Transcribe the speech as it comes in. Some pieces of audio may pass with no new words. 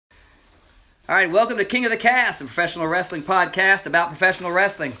All right, welcome to King of the Cast, a professional wrestling podcast about professional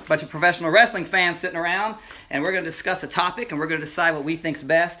wrestling. A bunch of professional wrestling fans sitting around, and we're going to discuss a topic, and we're going to decide what we think's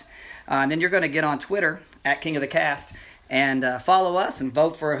best. And then you're going to get on Twitter, at King of the Cast, and follow us and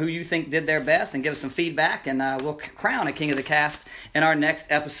vote for who you think did their best and give us some feedback, and we'll crown a King of the Cast in our next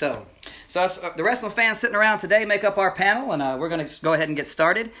episode. So the wrestling fans sitting around today make up our panel, and we're going to go ahead and get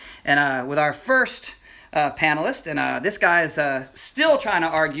started. And with our first panelist, and this guy is still trying to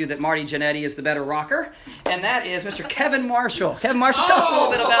argue that Marty Jannetty is the better rocker, and that is Mr. Kevin Marshall. Kevin Marshall, tell us a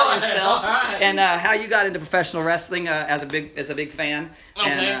little bit about yourself and how you got into professional wrestling as a big fan. Okay.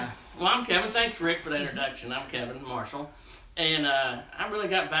 And, well, I'm Kevin. Thanks, Rick, for the introduction. I'm Kevin Marshall, and I really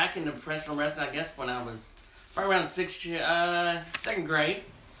got back into professional wrestling, I guess, when I was probably around second grade.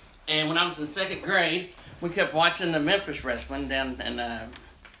 And when I was in second grade, we kept watching the Memphis wrestling down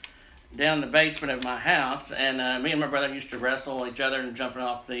in the basement of my house, and me and my brother used to wrestle each other and jumping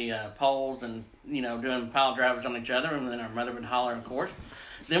off the poles and, doing pile drivers on each other, and then our mother would holler, of course.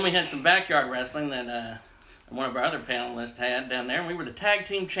 Then we had some backyard wrestling that one of our other panelists had down there, and we were the tag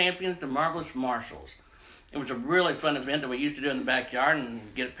team champions, the Marvelous Marshalls. It was a really fun event that we used to do in the backyard and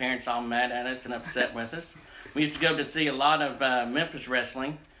get parents all mad at us and upset with us. We used to go to see a lot of Memphis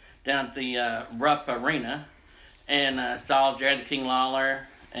wrestling down at the Rupp Arena, and saw Jerry the King Lawler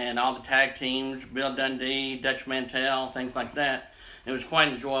and all the tag teams, Bill Dundee, Dutch Mantell, things like that. It was quite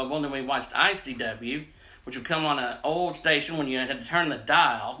enjoyable. And then we watched ICW, which would come on an old station when you had to turn the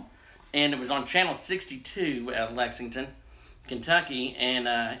dial, and it was on Channel 62 at Lexington, Kentucky, and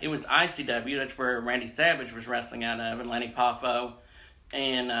it was ICW. That's where Randy Savage was wrestling out of, and Lanny Poffo,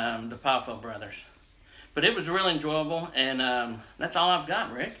 and the Poffo brothers. But it was really enjoyable, and that's all I've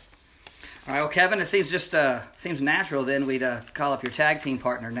got, Rick. all right, well, Kevin, it seems natural then we'd call up your tag team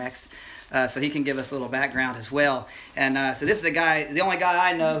partner next, so he can give us a little background as well. And so this is the only guy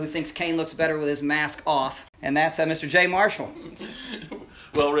I know who thinks Kane looks better with his mask off, and that's Mr. Jay Marshall.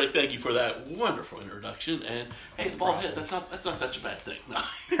 Well, Rick, thank you for that wonderful introduction. And hey, the bald head, that's not such a bad thing. No.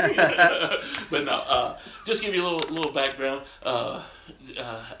 But no, just give you a little background.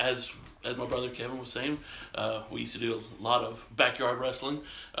 As my brother Kevin was saying, we used to do a lot of backyard wrestling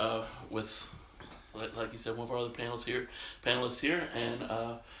with, like you said, one of our other panelists here,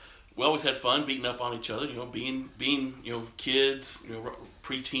 and we always had fun beating up on each other. Being kids,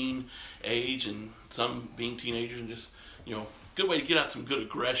 preteen age, and some being teenagers, and just good way to get out some good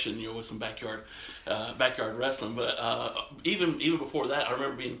aggression, with some backyard wrestling. But even before that, I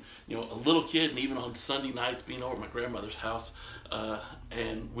remember being, a little kid, and even on Sunday nights being over at my grandmother's house,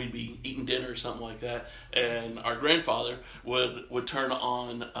 and we'd be eating dinner or something like that, and our grandfather would turn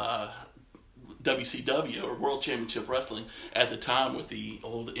on WCW, or World Championship Wrestling, at the time with the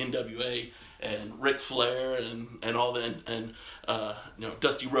old NWA and Ric Flair and all that, and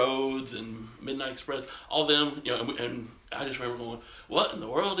Dusty Rhodes and Midnight Express, all them, and I just remember going, what in the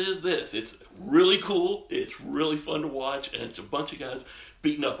world is this? It's really cool, it's really fun to watch, and it's a bunch of guys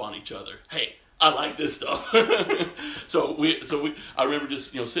beating up on each other. Hey, I like this stuff. So I remember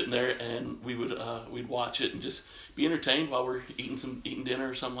just sitting there, and we'd watch it and just be entertained while we're eating dinner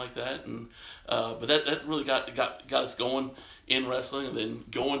or something like that. And but that really got us going in wrestling, and then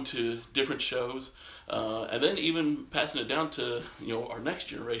going to different shows, and then even passing it down to our next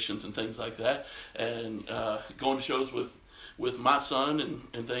generations and things like that, and going to shows with my son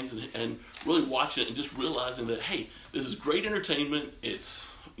and things, and really watching it and just realizing that, hey, this is great entertainment.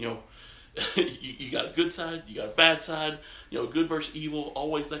 It's you got a good side, you got a bad side, good versus evil,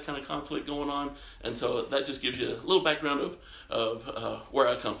 always that kind of conflict going on. And so that just gives you a little background of where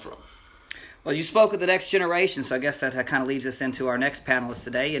I come from. Well, you spoke of the next generation, so I guess that kind of leads us into our next panelist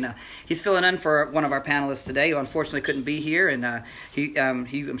today. And he's filling in for one of our panelists today, who unfortunately couldn't be here, and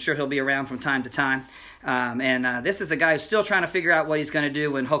I'm sure he'll be around from time to time. And this is a guy who's still trying to figure out what he's going to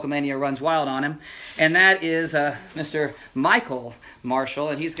do when Hulkamania runs wild on him, and that is Mr. Michael Marshall,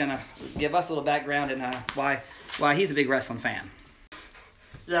 and he's going to give us a little background and why he's a big wrestling fan.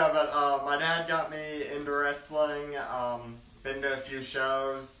 Yeah, but my dad got me into wrestling. Been to a few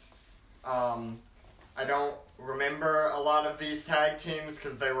shows. I don't remember a lot of these tag teams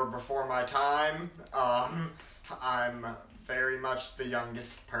because they were before my time. I'm very much the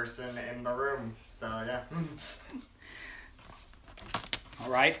youngest person in the room, so yeah. All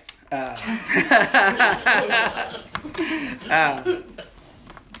right.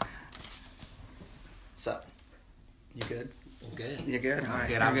 So, you good? Good. You're good? All right.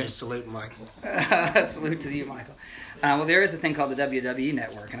 Good. You're I'm good. just saluting Michael. Salute to you, Michael. Well, there is a thing called the WWE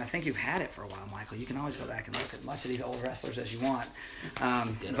Network, and I think you've had it for a while, Michael. You can always go back and look at as much of these old wrestlers as you want.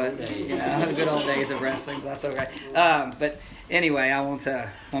 Good But old days. you know, the good old days of wrestling. That's okay. But anyway, I won't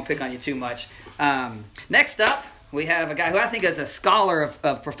pick on you too much. Next up, we have a guy who I think is a scholar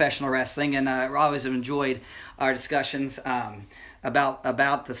of professional wrestling, and I always have enjoyed our discussions about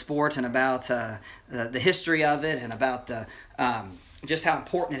the sport and about the history of it, and about the just how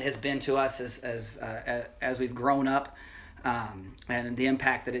important it has been to us as we've grown up, and the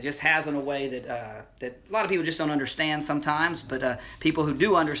impact that it just has in a way that a lot of people just don't understand sometimes, but people who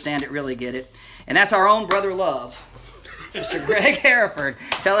do understand it really get it. And that's our own brother Love, Mr. Greg Hereford.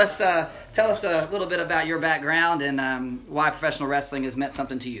 Tell us a little bit about your background and why professional wrestling has meant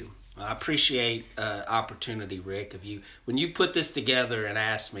something to you. I appreciate opportunity, Rick. When you put this together and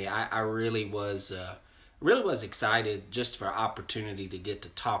asked me, I really was excited just for opportunity to get to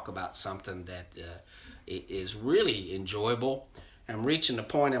talk about something that is really enjoyable. I'm reaching the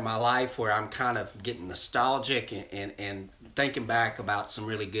point in my life where I'm kind of getting nostalgic and thinking back about some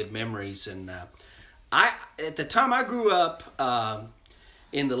really good memories. And at the time I grew up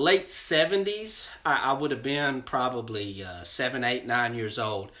in the late 70s, I would have been probably 7, 8, 9 years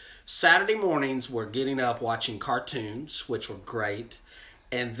old. Saturday mornings were getting up watching cartoons, which were great.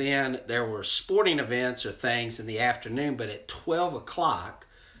 And then there were sporting events or things in the afternoon. But at 12 o'clock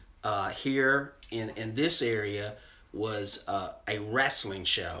here in this area was a wrestling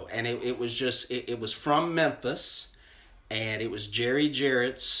show. And it was from Memphis. And it was Jerry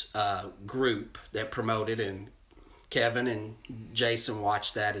Jarrett's group that promoted. And Kevin and Jason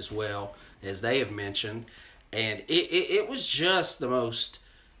watched that as well, as they have mentioned. And it was just the most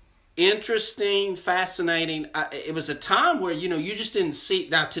interesting, fascinating. It was a time where, you just didn't see.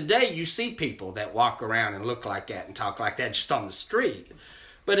 Now, today you see people that walk around and look like that and talk like that just on the street.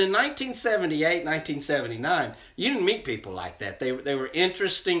 But in 1978, 1979, you didn't meet people like that. They were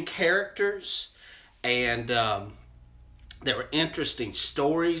interesting characters, and there were interesting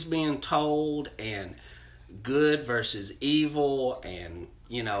stories being told, and good versus evil, and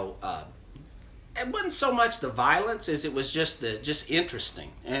it wasn't so much the violence as it was just interesting,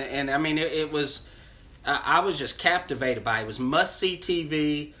 and I mean it was. I was just captivated by it. It was must-see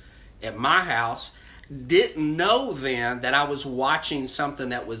TV at my house. Didn't know then that I was watching something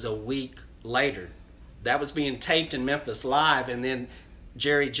that was a week later. That was being taped in Memphis Live, and then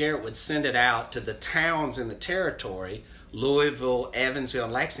Jerry Jarrett would send it out to the towns in the territory, Louisville, Evansville,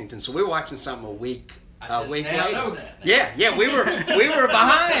 and Lexington. So we were watching something a week later. Know that. Yeah, we were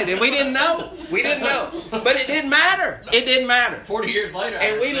behind, and we didn't know. But it didn't matter. 40 years later,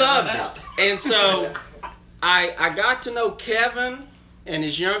 And we loved it. And so I got to know Kevin and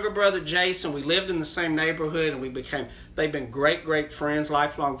his younger brother Jason. We lived in the same neighborhood, and they've been great friends,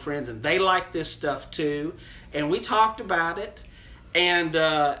 lifelong friends, and they like this stuff too. And we talked about it, and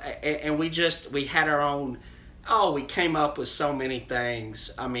we had our own. Oh, we came up with so many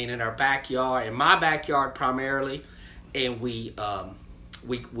things. I mean, in our backyard, in my backyard primarily, and we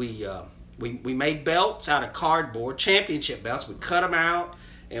made belts out of cardboard, championship belts. We cut them out,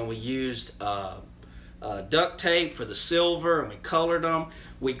 and we used duct tape for the silver, and we colored them.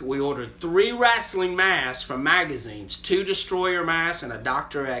 We ordered 3 wrestling masks from magazines, 2 Destroyer masks and a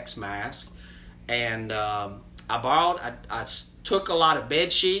Dr. X mask, and I took a lot of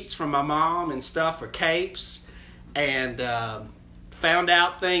bed sheets from my mom and stuff for capes. And found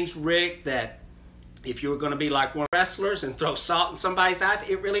out things, Rick, that if you were going to be like one of the wrestlers and throw salt in somebody's eyes,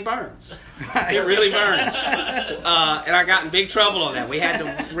 it really burns. It really burns. And I got in big trouble on that. We had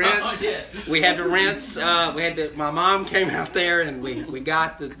to rinse. My mom came out there, and we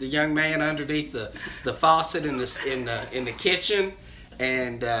got the young man underneath the faucet in the kitchen.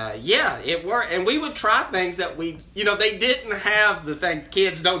 And it worked. And we would try things that they didn't have the thing.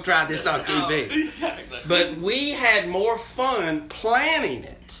 Kids, don't try this on TV. But we had more fun planning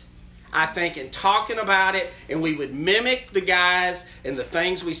it, I think, and talking about it. And we would mimic the guys and the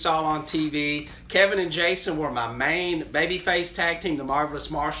things we saw on TV. Kevin and Jason were my main babyface tag team, the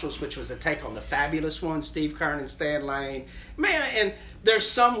Marvelous Marshals, which was a take on the Fabulous Ones, Steve Keirn and Stan Lane. Man, and there's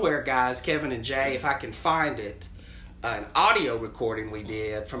somewhere, guys, Kevin and Jay, if I can find it, an audio recording we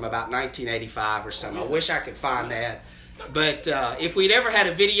did from about 1985 or something. I wish I could find that. But if we'd ever had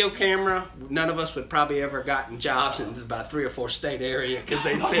a video camera, none of us would probably ever gotten jobs in about 3 or 4 state area, because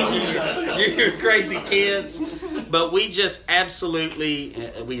they'd say, you're crazy kids. But we just absolutely,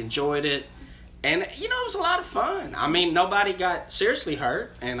 we enjoyed it. And, it was a lot of fun. I mean, nobody got seriously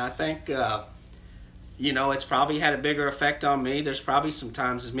hurt. And I think, it's probably had a bigger effect on me. There's probably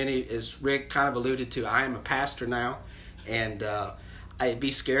sometimes, as Rick kind of alluded to, I am a pastor now. And it'd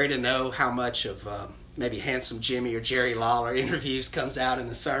be scary to know how much of maybe Handsome Jimmy or Jerry Lawler interviews comes out in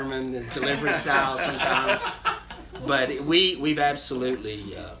the sermon and delivery style sometimes. But we've absolutely,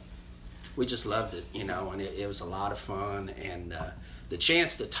 we just loved it, and it was a lot of fun. And the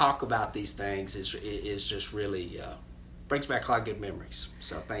chance to talk about these things is just really brings back a lot of good memories.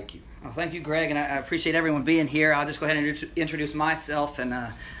 So thank you. Well, thank you, Greg, and I appreciate everyone being here. I'll just go ahead and introduce myself. And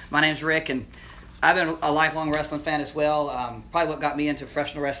my name's Rick, and I've been a lifelong wrestling fan as well. Probably what got me into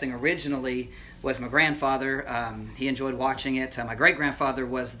professional wrestling originally was my grandfather. He enjoyed watching it. My great-grandfather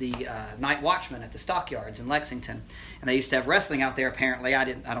was the night watchman at the stockyards in Lexington, and they used to have wrestling out there. Apparently, I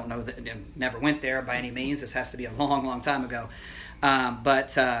don't know that, never went there by any means. This has to be a long, long time ago.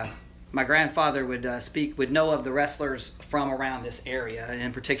 But my grandfather would know of the wrestlers from around this area, and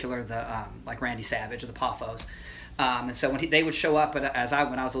in particular the like Randy Savage or the Poffos. And so when they would show up when I was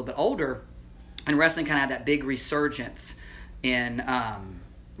a little bit older, and wrestling kind of had that big resurgence in,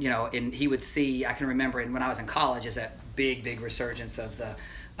 and he would see, I can remember when I was in college, is that big resurgence of the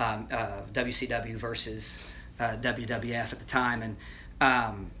WCW versus WWF at the time,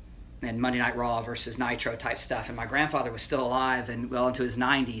 and Monday Night Raw versus Nitro type stuff. And my grandfather was still alive and well into his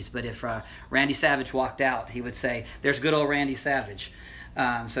 90s, but if Randy Savage walked out, he would say, "There's good old Randy Savage."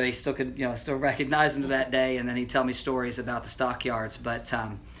 So he still could, still recognize him to that day, and then he'd tell me stories about the stockyards. But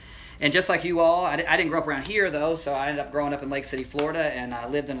and just like you all, I didn't grow up around here, though, so I ended up growing up in Lake City, Florida, and I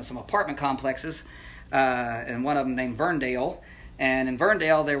lived in some apartment complexes, and one of them named Verndale. And in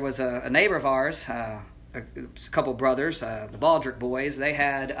Verndale, there was a neighbor of ours, a couple brothers, the Baldrick boys. They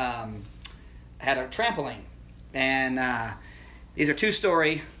had a trampoline, and these are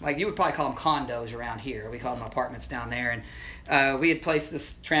two-story, like you would probably call them condos around here. We call them apartments down there, and we had placed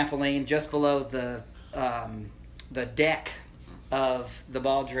this trampoline just below the deck of the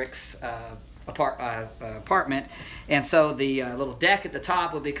Baldrick's apartment, and so the little deck at the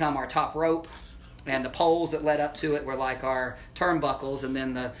top would become our top rope, and the poles that led up to it were like our turnbuckles, and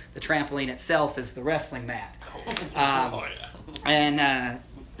then the trampoline itself is the wrestling mat. And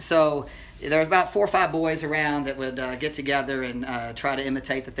so there were about 4 or 5 boys around that would get together and try to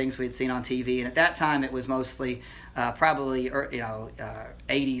imitate the things we'd seen on TV. And at that time, it was mostly probably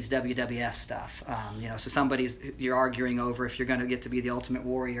 80s WWF stuff. So you're arguing over if you're going to get to be the Ultimate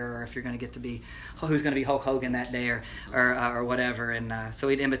Warrior, or if you're going to get to be who's going to be Hulk Hogan that day, or whatever. And so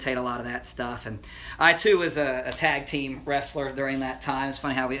we'd imitate a lot of that stuff. And I too was a tag team wrestler during that time. It's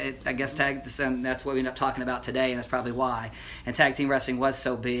funny how I guess that's what we end up talking about today, and that's probably why. And tag team wrestling was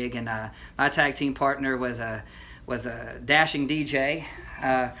so big. And my tag team partner was a dashing DJ.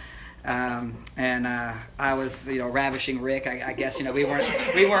 And I was, ravishing Rick. I guess we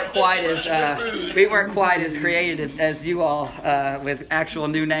weren't quite as creative as you all with actual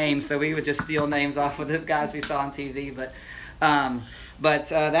new names. So we would just steal names off of the guys we saw on TV. But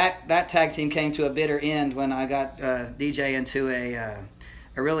that tag team came to a bitter end when I got DJ into a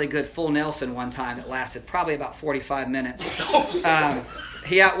really good full Nelson one time that lasted probably about 45 minutes.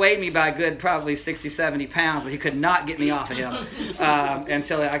 He outweighed me by a good probably 60, 70 pounds, but he could not get me off of him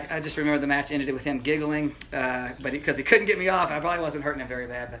until I just remember the match ended with him giggling, but because he couldn't get me off. I probably wasn't hurting him very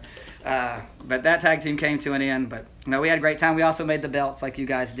bad, but that tag team came to an end. But we had a great time. We also made the belts like you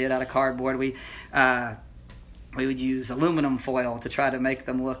guys did out of cardboard. We would use aluminum foil to try to make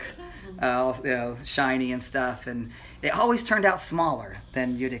them look shiny and stuff, and they always turned out smaller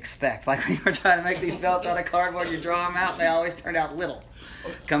than you'd expect. Like when you were trying to make these belts out of cardboard, you draw them out, and they always turned out little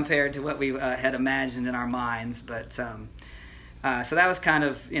compared to what we had imagined in our minds. But so that was kind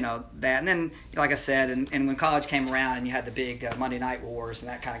of that. And then, like I said, and when college came around and you had the big Monday Night Wars,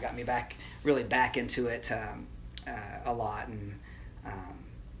 and that kind of got me really back into it a lot. And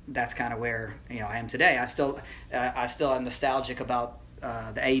that's kind of where I am today. I still am nostalgic about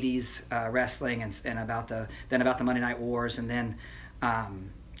the 80s wrestling and about the Monday Night Wars, and then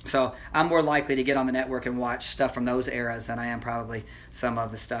so I'm more likely to get on the network and watch stuff from those eras than I am probably some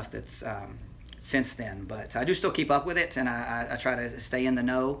of the stuff that's since then. But I do still keep up with it, and I try to stay in the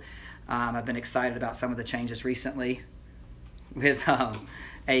know. I've been excited about some of the changes recently with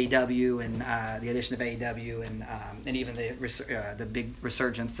AEW and the addition of AEW and even the big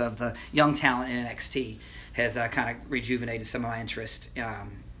resurgence of the young talent in NXT has kind of rejuvenated some of my interest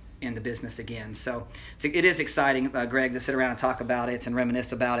in the business again. So it is exciting, Greg, to sit around and talk about it and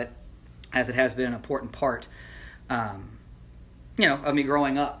reminisce about it, as it has been an important part, of me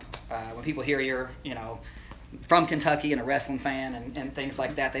growing up. When people hear you're, from Kentucky and a wrestling fan and things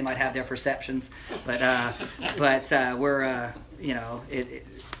like that, they might have their perceptions, but we're,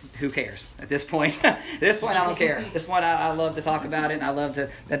 who cares at this point? At this point, I don't care. At this point, I love to talk about it, and I love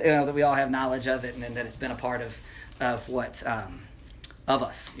that we all have knowledge of it, and that it's been a part of of what of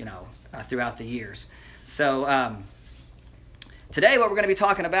us, throughout the years. So today, what we're going to be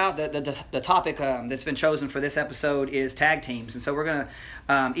talking about, the topic that's been chosen for this episode is tag teams. And so we're going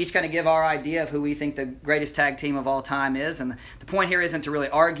to each kind of give our idea of who we think the greatest tag team of all time is. And the point here isn't to really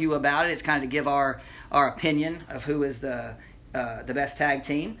argue about it. It's kind of to give our opinion of who is the best tag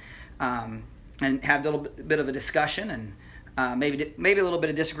team, and have a little bit of a discussion, and maybe a little bit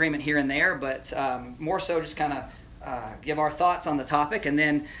of disagreement here and there, but more so just kind of give our thoughts on the topic, and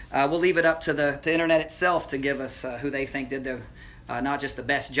then we'll leave it up to the internet itself to give us who they think did the not just the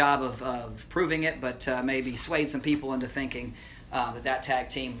best job of proving it, but maybe swayed some people into thinking that tag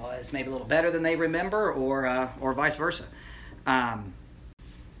team was maybe a little better than they remember, or vice versa. I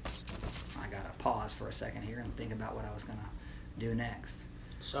got to pause for a second here and think about what I was going to do next.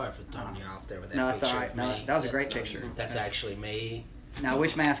 Sorry for throwing you off there with that No, picture that's all right. of No, me. that was a great picture. That's actually me. Now,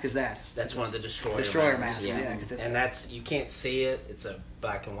 which mask is that? That's one of the Destroyer masks, yeah, 'cause it's, and that's, you can't see it. It's a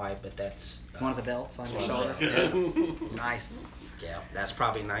black and white, but that's one of the belts on your one shoulder. of the- yeah. Nice. Yeah, that's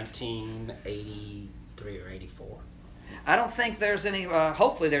probably 1983 or 84. I don't think there's any.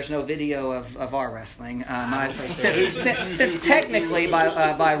 Hopefully, there's no video of our wrestling. Since technically,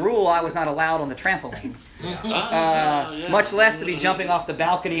 by rule, I was not allowed on the trampoline, much less to be jumping off the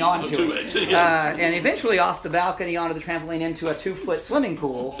balcony onto it, and eventually off the balcony onto the trampoline into a 2-foot swimming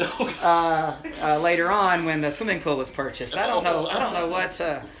pool. Later on, when the swimming pool was purchased, I don't know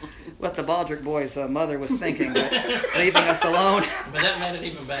what the Baldrick boys' mother was thinking, but leaving us alone. But that made it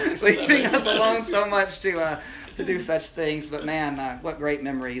even better. Leaving us alone so much to do such things. But man, what great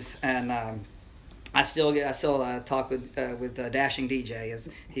memories! And I still talk with Dashing DJ,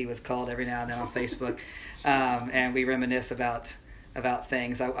 as he was called, every now and then on Facebook, and we reminisce about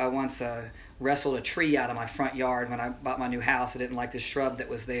things. I once wrestled a tree out of my front yard when I bought my new house. I didn't like the shrub that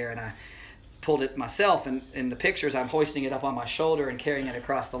was there, and I pulled it myself, and in the pictures I'm hoisting it up on my shoulder and carrying it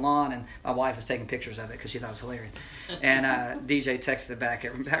across the lawn, and my wife was taking pictures of it because she thought it was hilarious. And DJ texted back,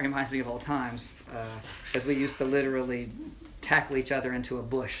 that reminds me of old times, because we used to literally tackle each other into a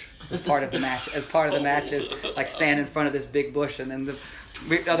bush as part of the matches, like stand in front of this big bush, and then the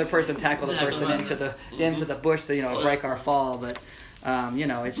other person tackle the person into the bush to break our fall. But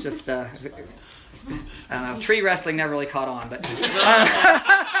it's just tree wrestling never really caught on, but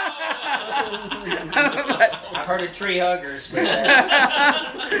I've heard of tree huggers, but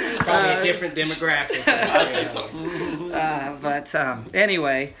it's probably a different demographic.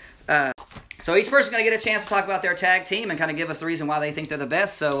 Anyway, so each person's going to get a chance to talk about their tag team and kind of give us the reason why they think they're the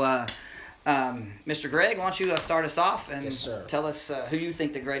best. So, Mr. Greg, why don't you start us off and tell us who you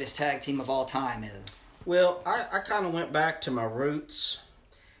think the greatest tag team of all time is? Well, I kind of went back to my roots,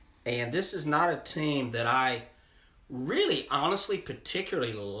 and this is not a team that I really, honestly,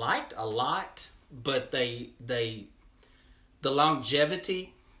 particularly liked a lot, but the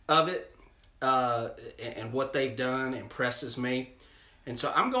longevity of it and what they've done impresses me. And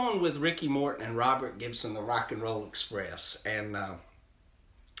so I'm going with Ricky Morton and Robert Gibson, the Rock and Roll Express. And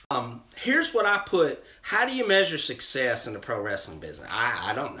here's what I put. How do you measure success in the pro wrestling business?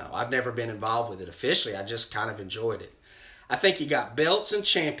 I don't know. I've never been involved with it officially. I just kind of enjoyed it. I think you got belts and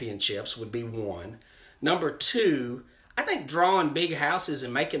championships would be one. Number two, I think drawing big houses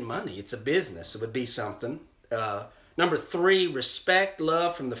and making money. It's a business. It would be something. Number three, respect,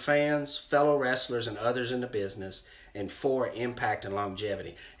 love from the fans, fellow wrestlers, and others in the business. And four, impact and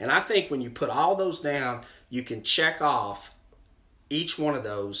longevity. And I think when you put all those down, you can check off each one of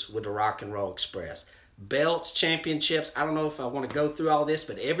those with the Rock and Roll Express. Belts, championships, I don't know if I want to go through all this,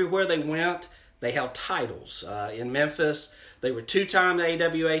 but everywhere they went, they held titles. In Memphis, they were 2-time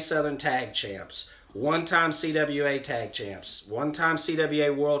AWA Southern Tag Champs, 1-time CWA Tag Champs, 1-time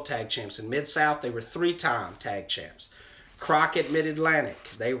CWA World Tag Champs. In Mid-South, they were 3-time Tag Champs. Crockett Mid-Atlantic,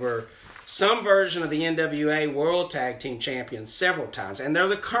 they were some version of the NWA World Tag Team Champions several times. And they're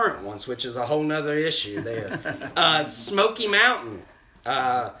the current ones, which is a whole nother issue there. Smoky Mountain,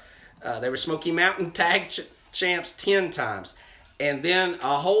 they were Smoky Mountain Tag Champs 10 times. And then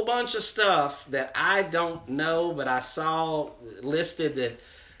a whole bunch of stuff that I don't know, but I saw listed that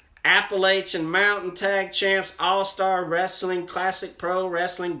Appalachian Mountain Tag Champs, All-Star Wrestling, Classic Pro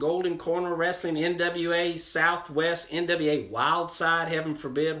Wrestling, Golden Corner Wrestling, NWA Southwest, NWA Wildside, heaven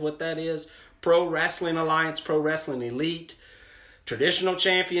forbid what that is, Pro Wrestling Alliance, Pro Wrestling Elite, Traditional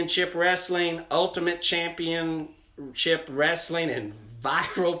Championship Wrestling, Ultimate Championship Wrestling, and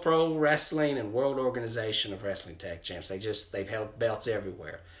Viral Pro Wrestling and World Organization of Wrestling Tag Champs. They've held belts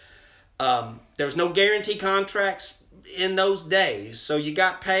everywhere. There was no guarantee contracts in those days, so you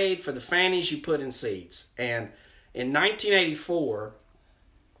got paid for the fannies you put in seats. And in 1984,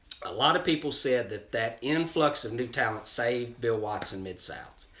 a lot of people said that influx of new talent saved Bill Watson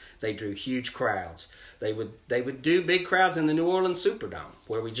Mid-South. They drew huge crowds. They would do big crowds in the New Orleans Superdome,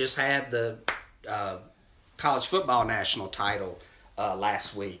 where we just had the college football national title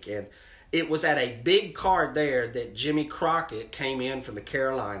last week. And it was at a big card there that Jimmy Crockett came in from the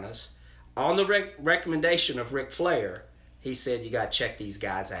Carolinas. On the recommendation of Ric Flair, he said, you got to check these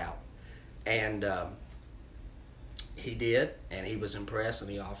guys out. And he did, and he was impressed, and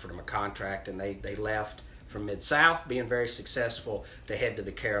he offered them a contract, and they left from Mid-South, being very successful, to head to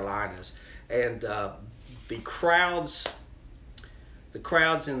the Carolinas. And the crowds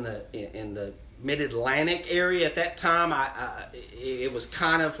in the Mid-Atlantic area at that time, it was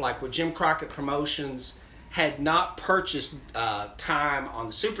kind of like where Jim Crockett Promotions had not purchased time on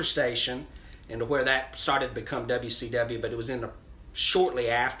the Superstation, and to where that started to become WCW, but it was shortly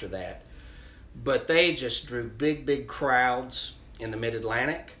after that. But they just drew big crowds in the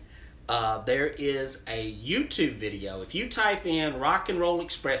Mid-Atlantic. There is a YouTube video. If you type in Rock and Roll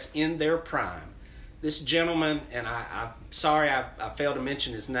Express in their prime, this gentleman, and I'm sorry I failed to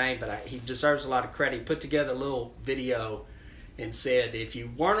mention his name, but he deserves a lot of credit. He put together a little video and said, if you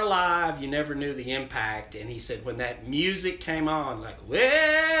weren't alive, you never knew the impact. And he said, when that music came on, like,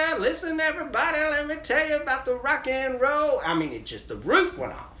 well, listen, everybody, let me tell you about the rock and roll. I mean, the roof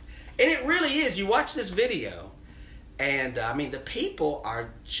went off. And it really is. You watch this video, and, the people are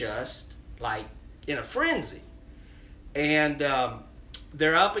just, like, in a frenzy. And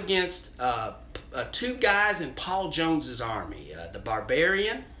they're up against two guys in Paul Jones's army, the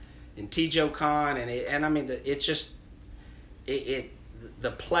Barbarian and T-Joe Khan,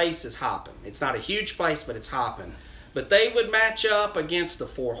 the place is hopping. It's not a huge place, but it's hopping. But they would match up against the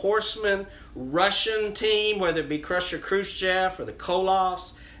Four Horsemen, Russian team, whether it be Crusher Khrushchev or the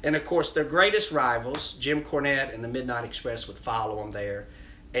Koloffs, and of course their greatest rivals, Jim Cornette and the Midnight Express, would follow them there.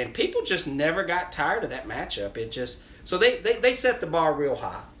 And people just never got tired of that matchup. So they set the bar real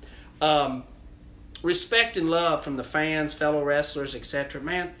high. Respect and love from the fans, fellow wrestlers, etc.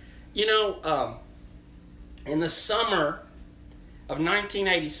 Man, in the summer of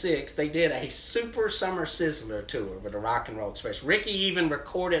 1986, they did a Super Summer Sizzler tour with the Rock and Roll Express. Ricky even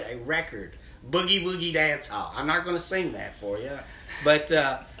recorded a record, Boogie Woogie Dance Hall. I'm not going to sing that for you, but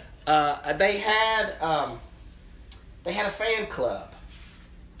they had a fan club.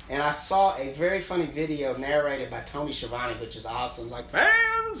 And I saw a very funny video narrated by Tony Schiavone, which is awesome. Like,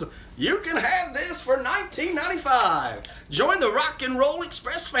 fans, you can have this for $19.95. Join the Rock and Roll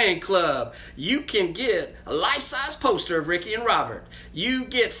Express fan club. You can get a life-size poster of Ricky and Robert. You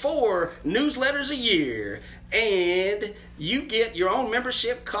get 4 newsletters a year. And you get your own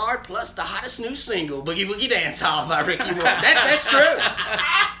membership card plus the hottest new single, Boogie Woogie Dance Hall by Ricky Morton. That's true.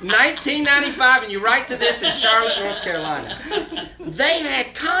 $19.95, and you write to this in Charlotte, North Carolina. They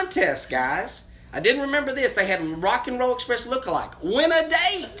had contests, guys. I didn't remember this. They had Rock and Roll Express lookalike. Win a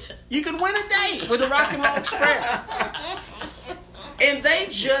date. You could win a date with the Rock and Roll Express. And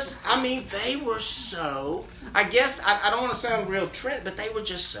they were so, I guess, I don't want to sound real trendy, but they were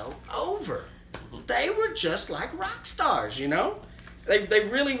just so over. They were just like rock stars, They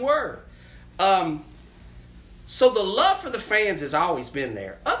really were. So the love for the fans has always been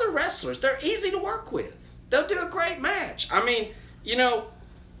there. Other wrestlers, they're easy to work with. They'll do a great match.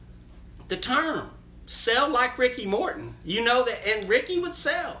 The term, sell like Ricky Morton, that, and Ricky would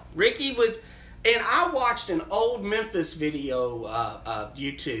sell. And I watched an old Memphis video,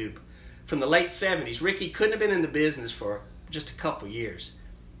 YouTube, from the late 70s. Ricky couldn't have been in the business for just a couple years.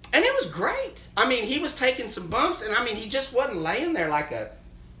 And it was great. He was taking some bumps, and he just wasn't laying there like a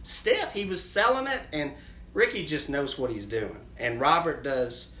stiff. He was selling it, and Ricky just knows what he's doing. And Robert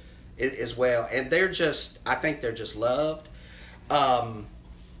does as well. And I think they're just loved.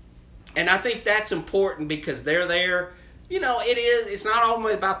 And I think that's important because they're there. It's not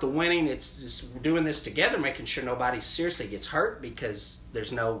only about the winning, it's just doing this together, making sure nobody seriously gets hurt because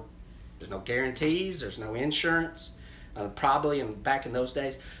there's no guarantees, there's no insurance. Probably back in those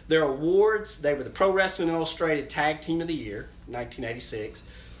days. Their awards, they were the Pro Wrestling Illustrated Tag Team of the Year, 1986.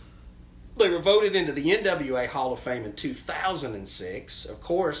 They were voted into the NWA Hall of Fame in 2006. Of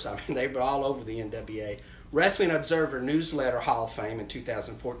course, they were all over the NWA. Wrestling Observer Newsletter Hall of Fame in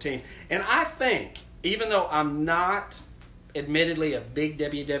 2014. And I think, even though I'm not admittedly a big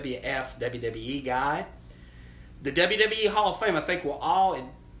WWE guy, the WWE Hall of Fame, I think we'll all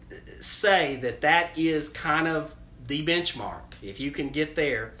say that is kind of the benchmark, if you can get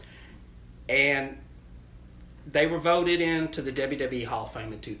there. And they were voted into the WWE Hall of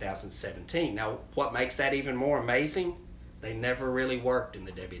Fame in 2017. Now, what makes that even more amazing? They never really worked in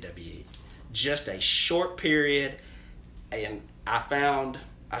the WWE. Just a short period, and I found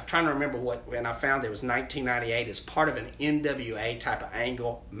I'm trying to remember and I found it was 1998 as part of an NWA type of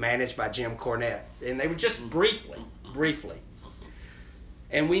angle managed by Jim Cornette. And they were just briefly.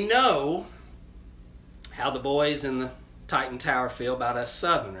 And we know how the boys in the Titan Tower feel about us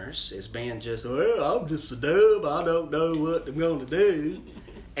Southerners as being just, well, I'm just a dub, I don't know what I'm going to do.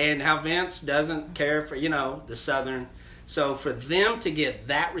 And how Vince doesn't care for, the Southern. So for them to get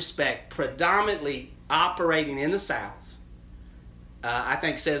that respect, predominantly operating in the South, I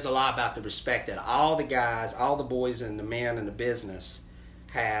think says a lot about the respect that all the guys, all the boys and the men in the business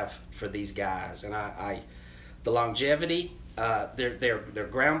have for these guys. And the longevity, they're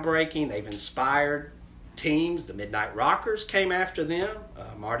groundbreaking. They've inspired teams. The Midnight Rockers came after them,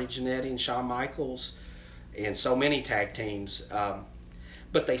 Marty Jannetty and Shawn Michaels, and so many tag teams.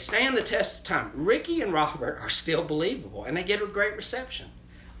 But they stand the test of time. Ricky and Robert are still believable, and they get a great reception.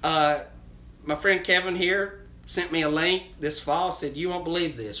 My friend Kevin here sent me a link this fall, said, you won't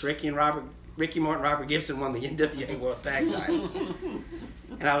believe this. Ricky Morton, Robert Gibson won the NWA World Tag Titles.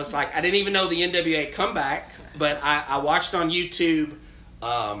 And I was like, I didn't even know the NWA comeback, but I watched on YouTube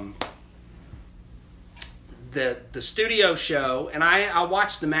the studio show, and I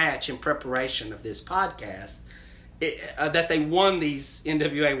watched the match in preparation of this podcast, that they won these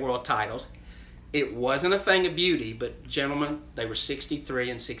NWA World Titles. It wasn't a thing of beauty, but gentlemen, they were 63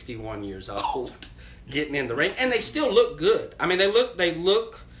 and 61 years old getting in the ring, and they still look good. I mean, they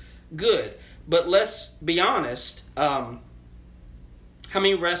look good, but let's be honest, how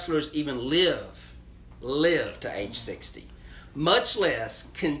many wrestlers even live to age 60, much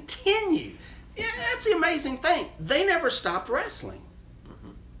less continue? Yeah, that's the amazing thing. They never stopped wrestling.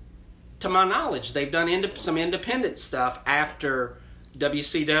 To my knowledge, they've done some independent stuff after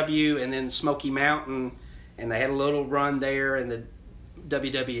WCW and then Smoky Mountain, and they had a little run there in the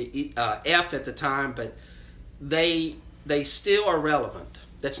WWF at the time, but they still are relevant.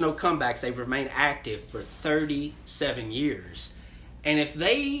 That's no comebacks. They've remained active for 37 years. And if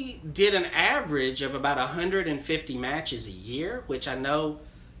they did an average of about 150 matches a year, which I know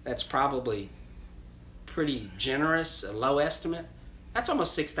that's probably pretty generous, a low estimate, that's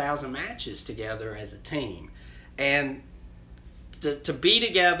almost 6,000 matches together as a team. And to be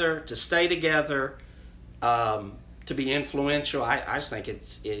together, to stay together, to be influential, I just think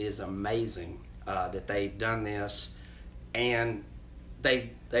it is amazing that they've done this. And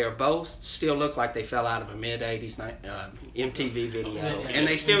they are both still look like they fell out of a mid-'80s MTV video. And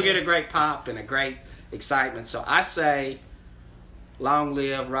they still get a great pop and a great excitement. So I say, long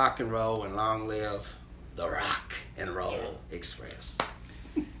live rock and roll, and long live the Rock and Roll Express.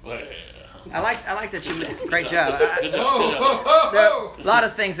 Well, I like that you. Great job. good job. There are a lot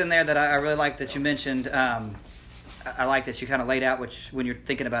of things in there that I really like that you mentioned. I like that you kind of laid out when you're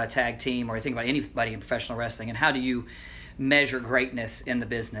thinking about a tag team or you think about anybody in professional wrestling, and how do you measure greatness in the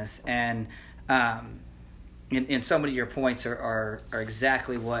business. And so many of your points are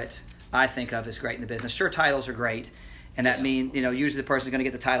exactly what I think of as great in the business. Sure, titles are great. And that means, usually the person who's going to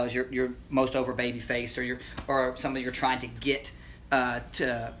get the title is your most over baby face, or somebody you're trying to get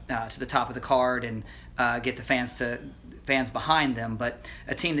to the top of the card and get the fans behind them. But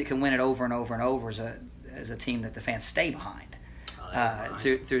a team that can win it over and over and over is a team that the fans stay behind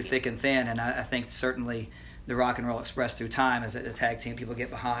through thick and thin. And I think certainly the Rock and Roll Express through time is a tag team people get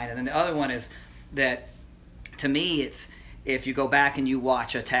behind. And then the other one is that, to me, it's if you go back and you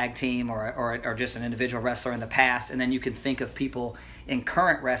watch a tag team or just an individual wrestler in the past, and then you can think of people in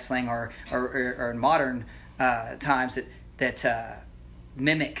current wrestling or in modern times that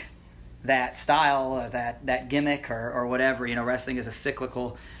mimic that style, that gimmick or whatever. Wrestling is a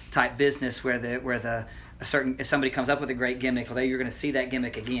cyclical type business where if somebody comes up with a great gimmick, well, you're going to see that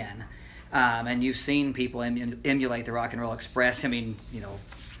gimmick again. And you've seen people emulate the Rock and Roll Express. I mean,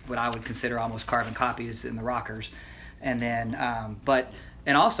 what I would consider almost carbon copies in the Rockers. And then,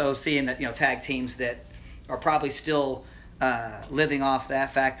 and also seeing that, tag teams that are probably still living off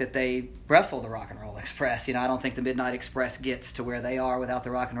that fact that they wrestled the Rock and Roll Express. I don't think the Midnight Express gets to where they are without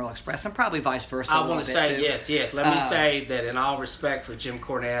the Rock and Roll Express, and probably vice versa. I want to say yes. Let me say that in all respect for Jim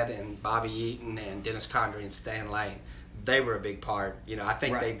Cornette and Bobby Eaton and Dennis Condrey and Stan Lane, they were a big part. I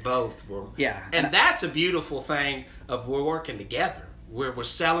think they both were. Yeah. And that's a beautiful thing of we're working together. We're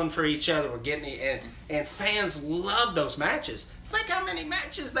selling for each other. We're getting it, and fans love those matches. Think how many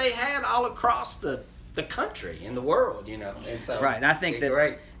matches they had all across the country and the world, And so right, and I think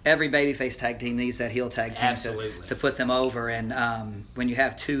that every babyface tag team needs that heel tag team to put them over. And when you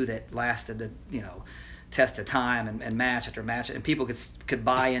have two that lasted the test of time and match after match, and people could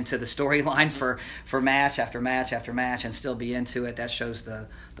buy into the storyline for match after match after match and still be into it, that shows the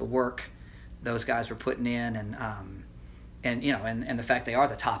work those guys were putting in. And and and the fact they are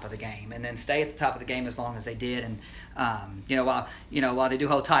the top of the game, and then stay at the top of the game as long as they did. And while they do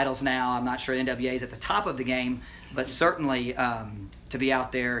hold titles now, I'm not sure NWA is at the top of the game, but certainly to be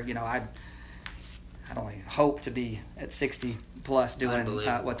out there, I'd only hope to be at 60 plus doing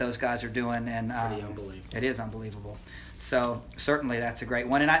what those guys are doing, and pretty unbelievable. It is unbelievable. So certainly that's a great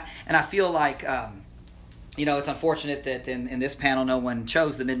one, and I feel like it's unfortunate that in this panel no one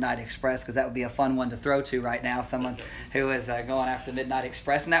chose the Midnight Express, because that would be a fun one to throw to right now. Someone who is going after the Midnight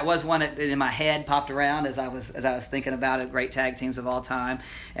Express, and that was one that in my head popped around as I was thinking about it. Great tag teams of all time,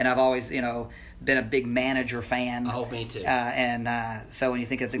 and I've always been a big manager fan. Oh, me too. So when you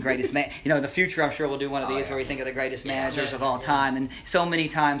think of the greatest man, in the future I'm sure we'll do one of these where we think of the greatest managers of all time, and so many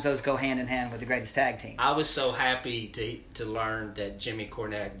times those go hand in hand with the greatest tag team. I was so happy to learn that Jimmy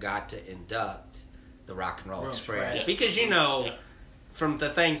Cornette got to induct the Rock and Roll Express, because from the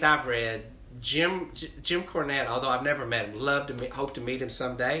things I've read, Jim Cornette, although I've never met him, hope to meet him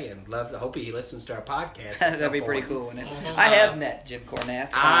someday, and hope he listens to our podcast. That'd be pretty cool, wouldn't it? I have met Jim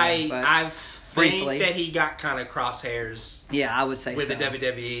Cornette. I briefly. think that he got kind of crosshairs. Yeah, I would say with so. the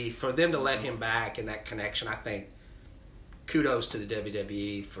WWE, for them to let him back and that connection. I think kudos to the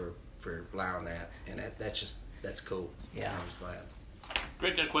WWE for allowing that, and that's cool. Yeah, I was glad.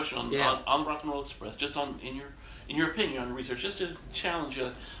 Greg, got a question on Rock and Roll Express, just in your opinion on the research, just to challenge you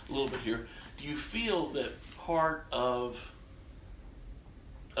a little bit here. Do you feel that part of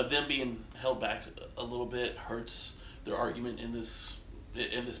them being held back a little bit hurts their argument in this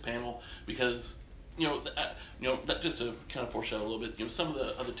panel? Because just to kind of foreshadow a little bit, some of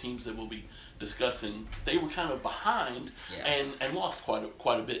the other teams that we'll be discussing, they were kind of behind and lost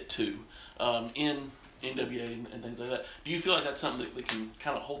quite a bit too in NWA and things like that. Do you feel like that's something that can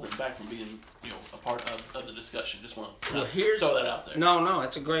kind of hold them back from being a part of the discussion? Just want to throw that out there. No,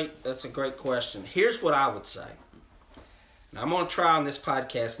 that's a great question. Here's what I would say. Now, I'm going to try on this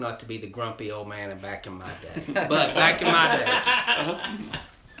podcast not to be the grumpy old man back in my day. But back in my day,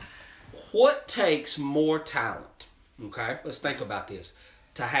 what takes more talent? Okay, let's think about this.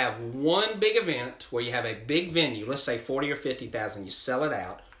 To have one big event where you have a big venue, let's say 40 or 50,000, you sell it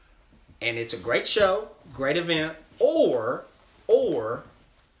out, and it's a great show, great event, or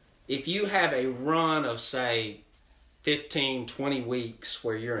if you have a run of, say, 15, 20 weeks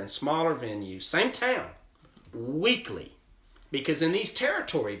where you're in smaller venues, same town, weekly. Because in these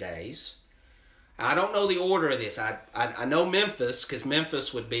territory days, I don't know the order of this. I know Memphis, because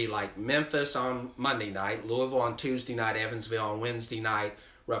Memphis would be like Memphis on Monday night, Louisville on Tuesday night, Evansville on Wednesday night,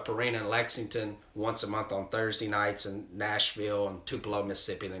 Rupp Arena in Lexington once a month on Thursday nights, and Nashville and Tupelo,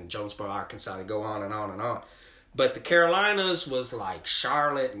 Mississippi, then Jonesboro, Arkansas. They go on and on and on. But the Carolinas was like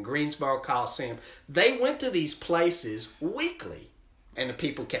Charlotte and Greensboro Coliseum. They went to these places weekly, and the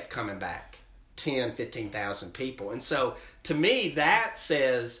people kept coming back. 10, 15,000 people. And so to me that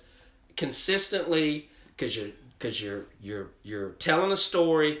says consistently, because you're telling a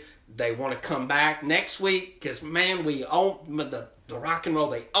story, they want to come back next week because man, we own the Rock and Roll,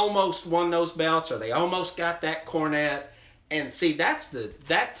 they almost won those belts, or they almost got that Cornette. And see,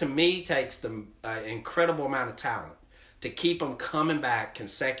 that to me takes the incredible amount of talent to keep them coming back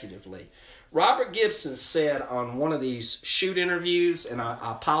consecutively. Robert Gibson said on one of these shoot interviews, and I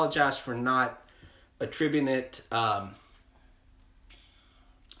apologize for not attributing it, I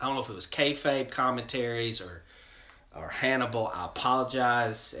don't know if it was kayfabe commentaries or Hannibal. I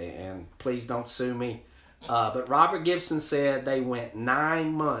apologize, and please don't sue me. But Robert Gibson said they went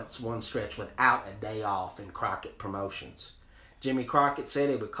 9 months one stretch without a day off in Crockett Promotions. Jimmy Crockett said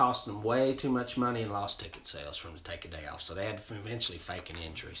it would cost them way too much money and lost ticket sales for them to take a day off. So they had to eventually fake an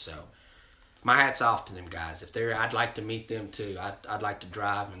injury. So my hat's off to them guys. If they're, I'd like to meet them too. I'd like to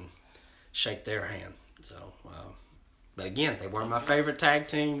drive and shake their hand. So, but again, they weren't my favorite tag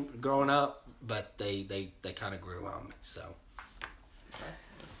team growing up, but they kind of grew on me. So.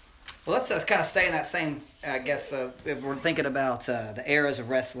 Well, let's kind of stay in that same, I guess, if we're thinking about the eras of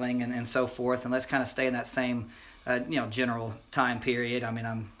wrestling and so forth, and let's kind of stay in that same, general time period. I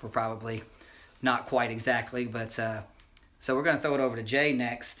mean, we're probably not quite exactly, but so we're going to throw it over to Jay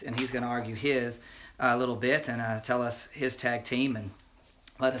next, and he's going to argue his a little bit and tell us his tag team, and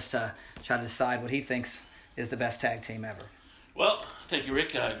let us try to decide what he thinks is the best tag team ever. Well, thank you,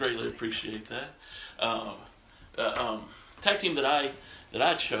 Rick. I greatly appreciate that. Tag team that I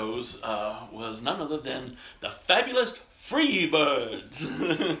chose was none other than the Fabulous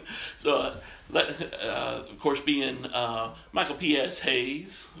Freebirds. So, of course, being Michael P.S.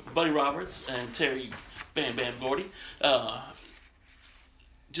 Hayes, Buddy Roberts, and Terry Bam Bam Gordy.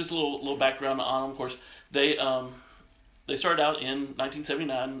 Just a little background on them. Of course, they they started out in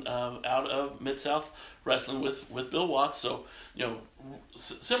 1979 out of Mid-South Wrestling with Bill Watts. So,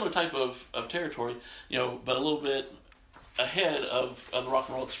 similar type of territory, but a little bit ahead of the Rock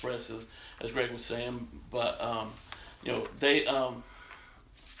and Roll Express, as Greg was saying. But, they,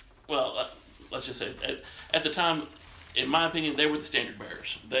 let's just say, at the time, in my opinion, they were the standard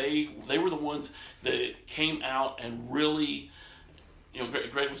bearers. They were the ones that came out and really,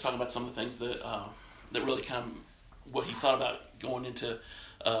 Greg was talking about some of the things that really kind of what he thought about going into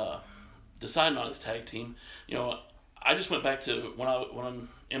deciding on his tag team. I just went back to when I'm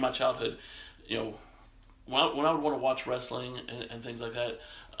in my childhood. When I would want to watch wrestling and things like that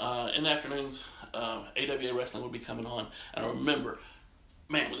in the afternoons, AWA wrestling would be coming on, and I remember,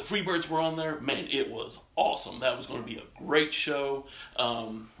 man, when the Freebirds were on there, man, it was awesome. That was going to be a great show.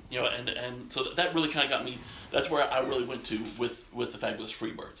 And so that really kind of got me. That's where I really went to with the Fabulous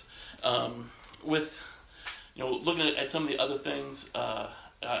Freebirds. Looking at some of the other things,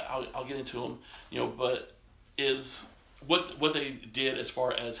 I'll get into them. But is what they did as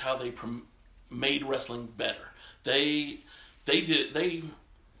far as how they made wrestling better. They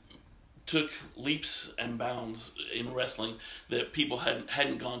took leaps and bounds in wrestling that people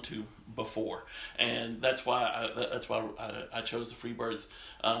hadn't gone to before, and that's why I chose the Freebirds,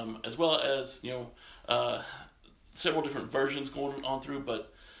 as well as several different versions going on through.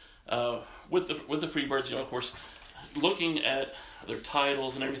 But with the Freebirds, of course, looking at their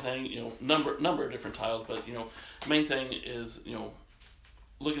titles and everything, number of different titles. But main thing is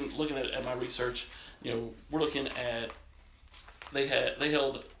looking at my research, we're looking at they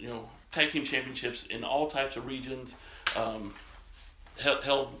held tag team championships in all types of regions,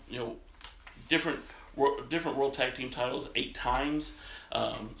 held different world tag team titles 8 times.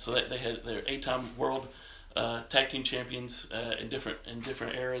 So that they had their 8-time world tag team champions in different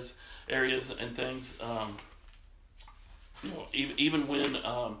areas and things. Even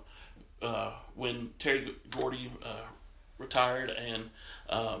when Terry Gordy retired and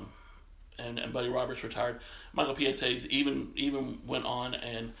Buddy Roberts retired, Michael P.S.Hayes even went on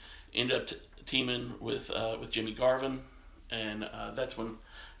and ended up teaming with Jimmy Garvin, and that's when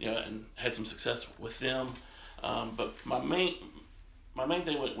and had some success with them. But my main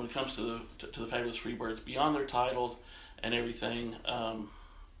thing when it comes to the Fabulous Freebirds, beyond their titles and everything,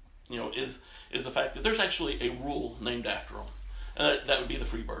 is the fact that there's actually a rule named after them, and that would be the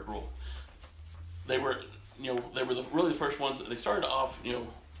Freebird rule. They were really the first ones. They started off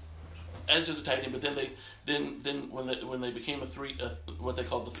as just a tag team, but then when they became what they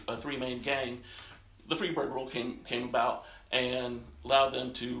called a 3-man gang, the Freebird rule came about and allowed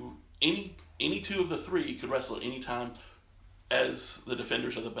them to any 2 of the 3 could wrestle at any time as the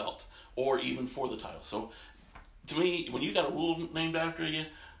defenders of the belt or even for the title. So to me, when you got a rule named after you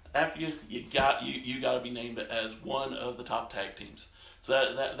got to be named as one of the top tag teams. So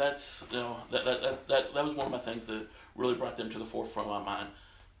that was one of my things that really brought them to the forefront of my mind.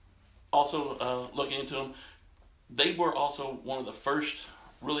 Also, looking into them, they were also one of the first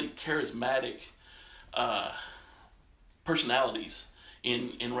really charismatic personalities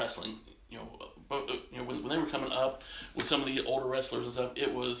in wrestling. When they were coming up with some of the older wrestlers and stuff,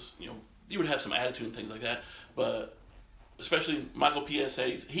 it was you would have some attitude and things like that, but especially Michael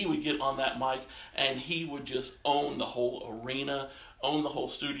P.S.Hayes, he would get on that mic and he would just own the whole arena, own the whole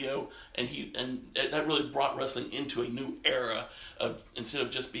studio, and that really brought wrestling into a new era of, instead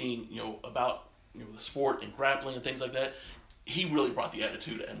of just being about the sport and grappling and things like that. He really brought the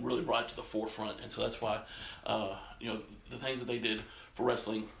attitude and really brought it to the forefront, and so that's why the things that they did for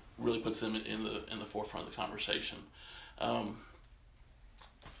wrestling really puts them in the forefront of the conversation. And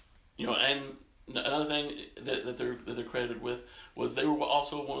another thing that they're credited with was they were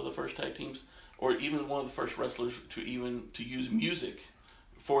also one of the first tag teams, or even one of the first wrestlers to use music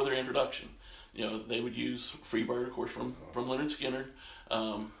for their introduction. They would use Freebird, of course, from Lynyrd Skynyrd.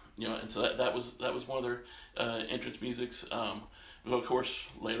 And so that was one of their entrance musics. But of course,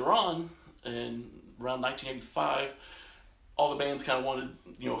 later on, in around 1985, all the bands kind of wanted,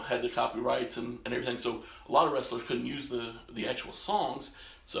 had the copyrights and everything. So a lot of wrestlers couldn't use the actual songs.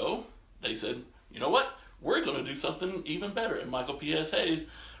 So they said, you know what? We're going to do something even better. And Michael P.S.Hayes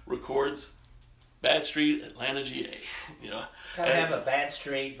records Bad Street, Atlanta, GA. Kind of have a Bad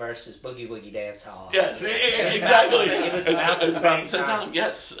Street versus Boogie Woogie Dance Hall. Yes, exactly. It was about the same time.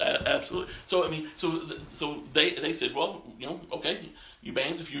 Yes, absolutely. So so they said, well, okay, you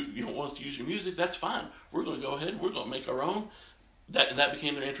bands, if you don't want us to use your music, that's fine. We're going to go ahead. We're going to make our own. That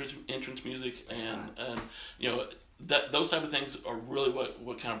became their entrance music, and those type of things are really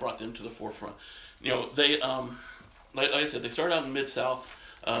what kind of brought them to the forefront. They like I said, they started out in Mid-South,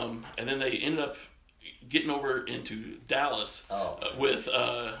 and then they ended up getting over into Dallas with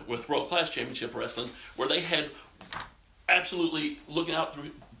World Class Championship Wrestling, where they had absolutely, looking out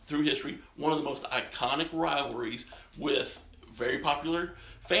through history, one of the most iconic rivalries with very popular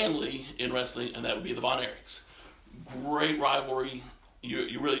family in wrestling, and that would be the Von Erichs. Great rivalry.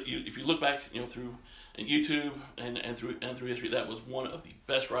 You really, if you look back, through YouTube and through history, that was one of the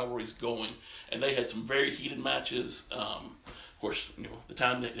best rivalries going, and they had some very heated matches. Of course, the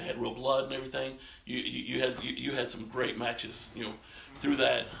time they had real blood and everything. You had some great matches, through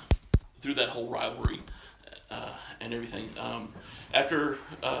that whole rivalry and everything. After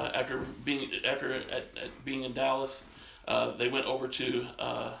being in Dallas, they went over to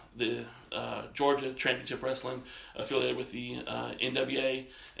the Georgia Championship Wrestling, affiliated with the NWA,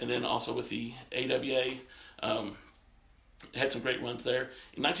 and then also with the AWA. Had some great runs there.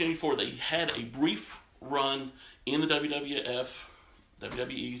 In 1984, they had a brief run in the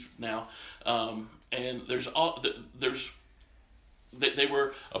WWE now, and they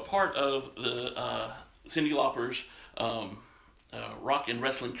were a part of the Cyndi Lauper's Rock and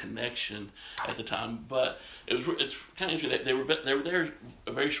Wrestling Connection at the time, but it's kind of interesting that they were there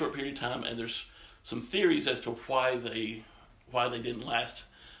a very short period of time, and there's some theories as to why they didn't last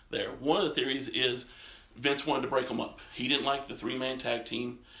there. One of the theories is Vince wanted to break them up. He didn't like the 3-man tag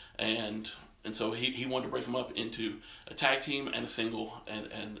team, and so he wanted to break them up into a tag team and a single,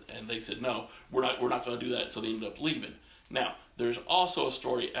 and they said no, we're not going to do that. So they ended up leaving. Now there's also a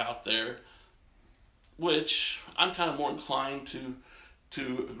story out there, which I'm kind of more inclined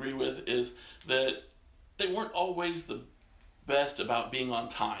to agree with, is that they weren't always the best about being on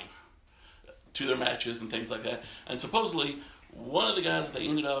time to their matches and things like that. And supposedly, one of the guys that they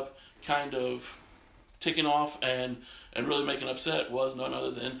ended up kind of ticking off and really making upset was none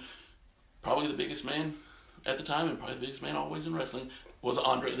other than probably the biggest man at the time, and probably the biggest man always in wrestling, was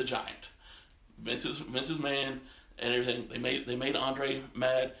Andre the Giant. Vince's man and everything. They made Andre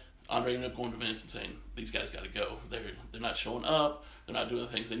mad. Andre ended up going to Vince and saying, "These guys got to go. They're not showing up. They're not doing the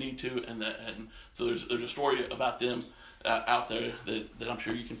things they need to." And so there's a story about them out there that I'm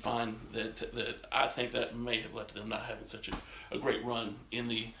sure you can find that I think that may have led to them not having such a great run in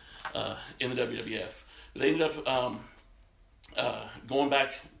the WWF. They ended up going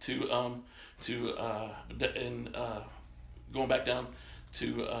back going back down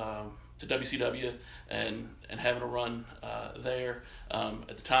to WCW and having a run there.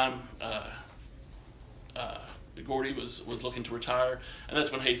 At the time, Gordy was looking to retire, and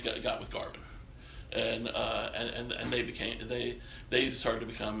that's when Hayes got with Garvin, and they started to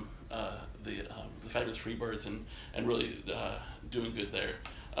become the Fabulous Freebirds and really doing good there.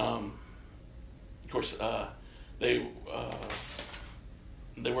 Of course, they're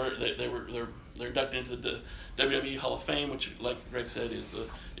inducted into the WWE Hall of Fame, which, like Greg said, is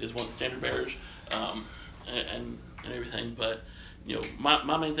one of the standard bearers, and everything. But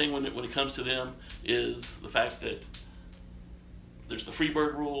my main thing when it comes to them is the fact that there's the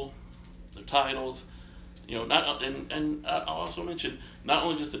Freebird rule, their titles. And I'll also mention not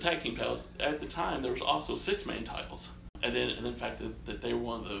only just the tag team titles. At the time, there was also 6-man titles, and then the fact that they were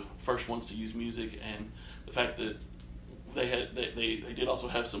one of the first ones to use music, and the fact that they did also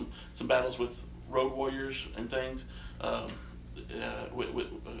have some battles with Road Warriors and things with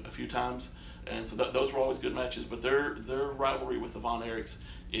a few times, and so those were always good matches. But their rivalry with the Von Erichs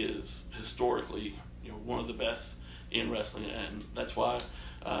is historically one of the best in wrestling, and that's why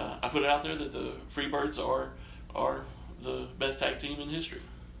I put it out there that the Freebirds are the best tag team in history.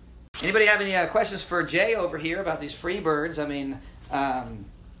 Anybody have any questions for Jay over here about these Freebirds? I mean,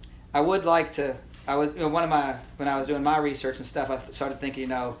 I would like to. I was when I was doing my research and stuff, I started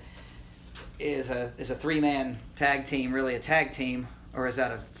thinking, is a 3-man tag team really a tag team, or is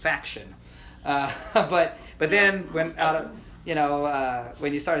that a faction? But then when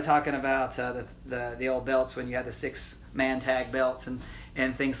when you started talking about the old belts, when you had the 6-man tag belts and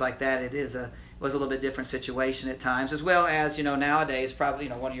things like that, it was a little bit different situation at times, as well as nowadays probably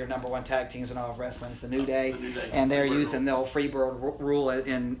one of your number one tag teams in all of wrestling is the New Day, and they're using the old Freebird rule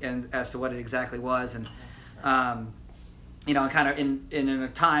in as to what it exactly was, and kind of in a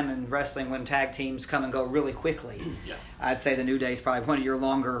time in wrestling when tag teams come and go really quickly. Yeah. I'd say the New Day is probably one of your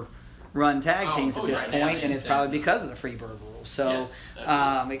longer run tag teams at this point, and it's probably because of the Freebird rule. So yes,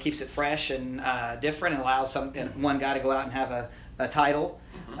 it keeps it fresh and different, and allows one guy to go out and have a title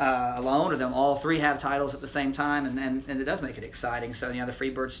alone, or them all three have titles at the same time, and it does make it exciting. So the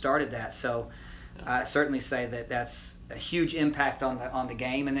Freebirds started that. So I certainly say that's a huge impact on the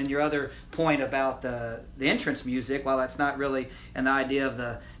game. And then your other point about the entrance music, while that's not really an idea of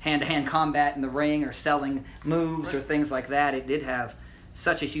the hand-to-hand combat in the ring or selling moves or things like that, it did have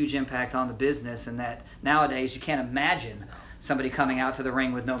such a huge impact on the business, and that nowadays you can't imagine somebody coming out to the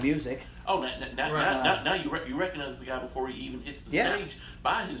ring with no music. Oh, now you recognize the guy before he even hits the stage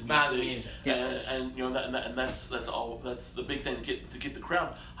by his music, and you know and that's the big thing to get the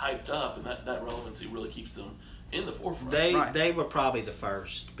crowd hyped up, and that relevancy really keeps them in the forefront. They were probably the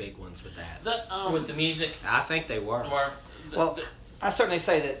first big ones with that. With the music, I think they were. Well, I certainly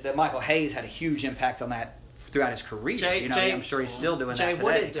say that Michael Hayes had a huge impact on that throughout his career. I'm sure he's still doing that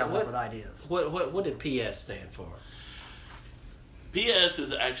today, coming up with ideas. What did PS stand for? PS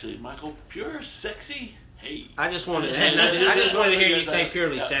is actually Michael Pure Sexy Hayes. I just wanted to hear you say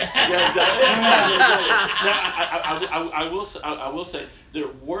purely sexy. Yeah, exactly. Now, I will say there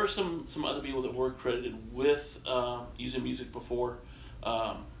were some other people that were credited with using music before,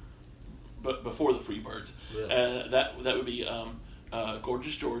 but before the Freebirds. Really? That would be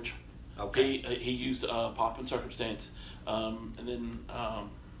Gorgeous George. Okay. He used Pop and Circumstance, and then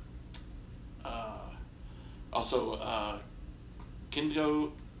also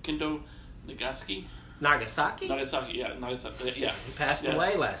Kendo Nagasaki. Nagasaki? Nagasaki, yeah. He passed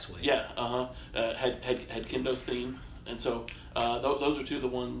away last week. Yeah, had Kendo's theme, and so those are two of the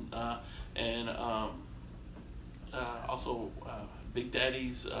one, and also Big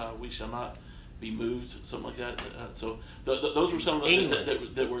Daddy's "We Shall Not Be Moved," something like that. So those were some of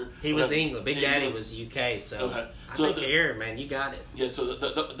the that were. He was England. Big Daddy was UK. So I think here, man, you got it. Yeah. So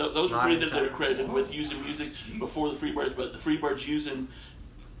those were three that are credited with using music before the Freebirds, but the Freebirds using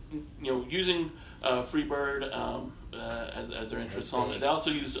Freebird as their interest song. They also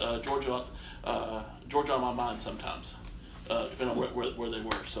used Georgia on My Mind sometimes, depending on where they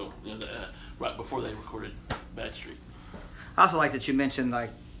were. So right before they recorded Bad Street. I also like that you mentioned like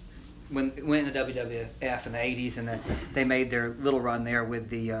when in the WWF in the 80s, and they made their little run there with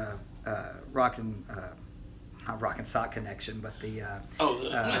the not Rock and Sock Connection, but the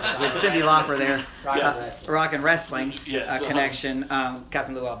with Cyndi Lauper there, Rock and Wrestling Connection,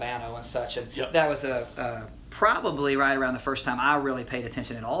 Captain Lou Albano and such, and that was probably right around the first time I really paid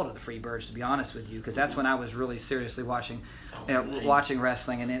attention at all to the Freebirds, to be honest with you, because that's when I was really seriously watching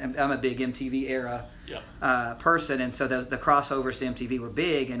wrestling, and I'm a big MTV era person, and so the crossovers to MTV were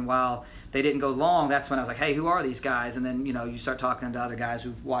big, and while they didn't go long, that's when I was like, hey, who are these guys? And then you start talking to other guys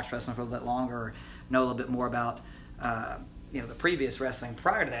who've watched wrestling for a little bit longer, or know a little bit more about the previous wrestling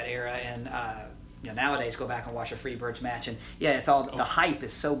prior to that era, and nowadays go back and watch a Freebirds match, and it's all the hype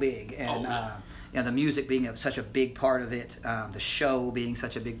is so big, and the music being such a big part of it, the show being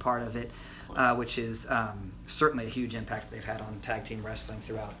such a big part of it, which is certainly a huge impact they've had on tag team wrestling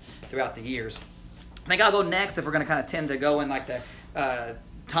throughout the years. I think I'll go next if we're going to kind of tend to go in like the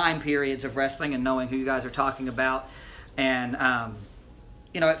time periods of wrestling and knowing who you guys are talking about. And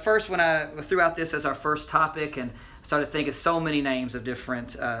at first when I threw out this as our first topic and started thinking, so many names of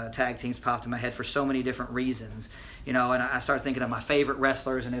different tag teams popped in my head for so many different reasons. And I started thinking of my favorite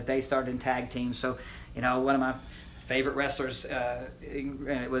wrestlers and if they started in tag teams. So, one of my favorite wrestlers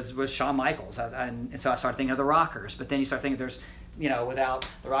was Shawn Michaels. And so I started thinking of the Rockers. But then you start thinking there's, without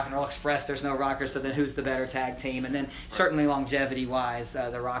the Rock and Roll Express, there's no Rockers. So then who's the better tag team? And then certainly longevity-wise,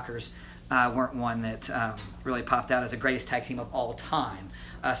 the Rockers weren't one that really popped out as the greatest tag team of all time.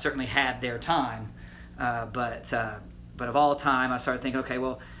 Certainly had their time. But of all time, I started thinking, okay,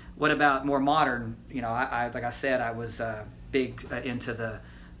 well, what about more modern? I like I said, I was big into the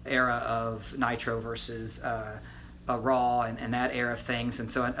era of Nitro versus Raw and that era of things. And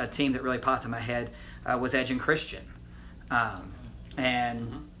so a team that really popped in my head was Edge and Christian.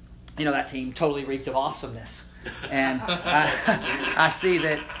 And that team totally reeked of awesomeness. And I see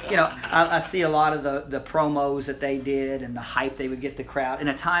that, I see a lot of the promos that they did and the hype they would get the crowd in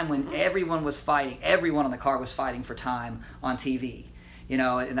a time when everyone on the card was fighting for time on TV.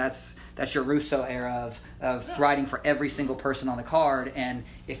 And that's your Russo era of writing for every single person on the card. And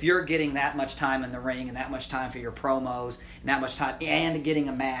if you're getting that much time in the ring and that much time for your promos and that much time and getting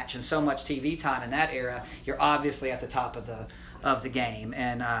a match and so much TV time in that era, you're obviously at the top of the game.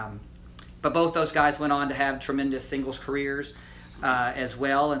 And but both those guys went on to have tremendous singles careers as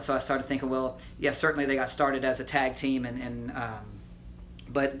well. And so I started thinking, well, certainly they got started as a tag team,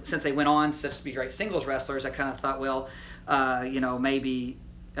 but since they went on to be great singles wrestlers, I kind of thought, well, maybe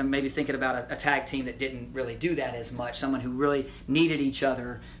thinking about a tag team that didn't really do that as much, someone who really needed each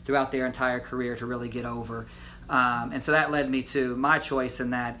other throughout their entire career to really get over. And so that led me to my choice,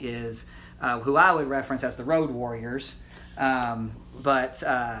 and that is who I would reference as the Road Warriors. But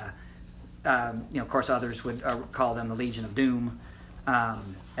of course, others would call them the Legion of Doom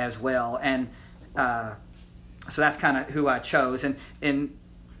as well. And so that's kind of who I chose. And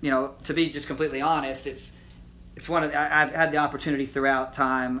to be just completely honest, it's it's one of I've had the opportunity throughout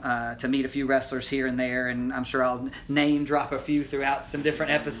time to meet a few wrestlers here and there, and I'm sure I'll name drop a few throughout some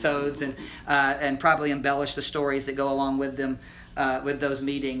different episodes, and probably embellish the stories that go along with them with those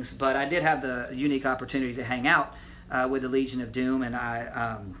meetings. But I did have the unique opportunity to hang out with the Legion of Doom, and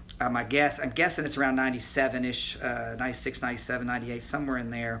I'm guessing it's around 97-ish, 96, 97, 98, somewhere in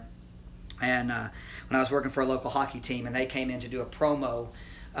there. And when I was working for a local hockey team, and they came in to do a promo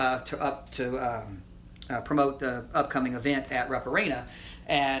to promote the upcoming event at Rupp Arena,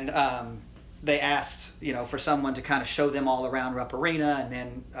 and they asked, for someone to kind of show them all around Rupp Arena, and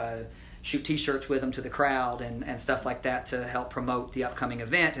then shoot T-shirts with them to the crowd and stuff like that to help promote the upcoming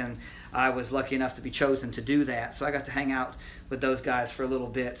event. And I was lucky enough to be chosen to do that, so I got to hang out with those guys for a little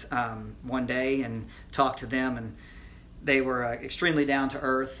bit one day and talk to them, and they were extremely down to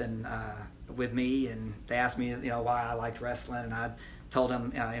earth and with me, and they asked me why I liked wrestling, and I told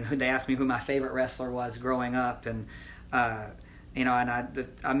them, and they asked me who my favorite wrestler was growing up, and and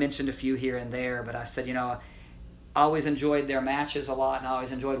I mentioned a few here and there, but I said, I always enjoyed their matches a lot, and I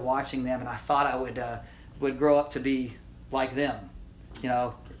always enjoyed watching them, and I thought I would grow up to be like them,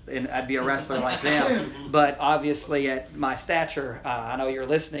 and I'd be a wrestler like them. But obviously at my stature, I know you're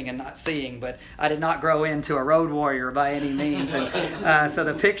listening and not seeing, but I did not grow into a road warrior by any means. And so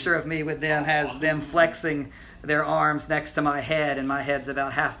the picture of me with them has them flexing their arms next to my head, and my head's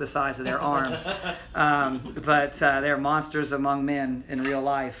about half the size of their arms. But they're monsters among men in real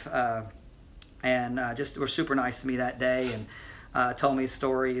life. And just were super nice to me that day, and told me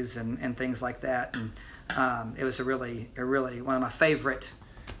stories and things like that. And it was a really one of my favorite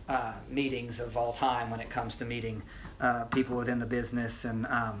meetings of all time when it comes to meeting people within the business and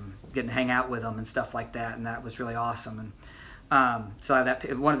getting to hang out with them and stuff like that, and that was really awesome. And so I have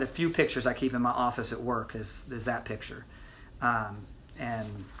that, one of the few pictures I keep in my office at work is that picture, and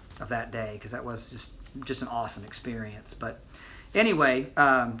of that day, because that was just an awesome experience. But anyway,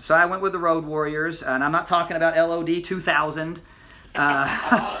 so I went with the Road Warriors, and I'm not talking about LOD 2000.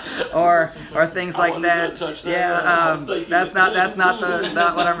 Or things like that. That's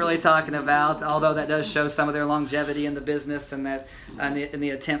not what I'm really talking about. Although that does show some of their longevity in the business, and that and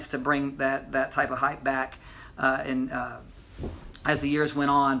the attempts to bring that type of hype back as the years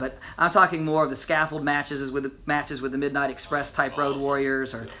went on. But I'm talking more of the scaffold matches with the Midnight Express type Road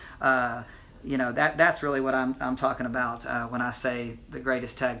Warriors, or that's really what I'm talking about when I say the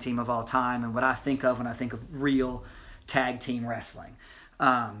greatest tag team of all time, and what I think of when I think of real tag team wrestling.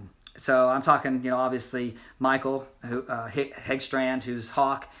 So I'm talking, obviously Michael Hegstrand, who's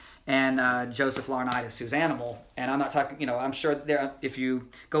Hawk, and Joseph Laurinaitis, who's Animal. And I'm not talking, I'm sure if you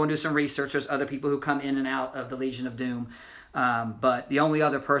go and do some research, there's other people who come in and out of the Legion of Doom. But the only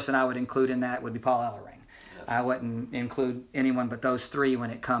other person I would include in that would be Paul Ellering. I wouldn't include anyone but those three when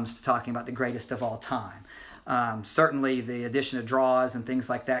it comes to talking about the greatest of all time. Certainly the addition of draws and things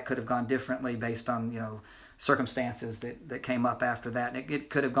like that could have gone differently based on, circumstances that came up after that. And it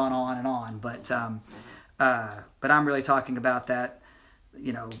could have gone on and on, but I'm really talking about that,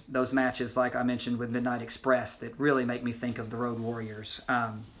 those matches like I mentioned with Midnight Express that really make me think of the Road Warriors.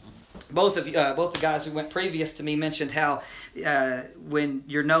 Both the guys who went previous to me mentioned how when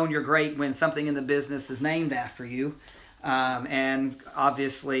you're known, you're great when something in the business is named after you, and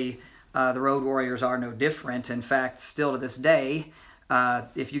obviously the Road Warriors are no different. In fact, still to this day,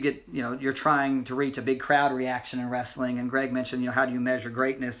 if you get, you're trying to reach a big crowd reaction in wrestling, and Greg mentioned, how do you measure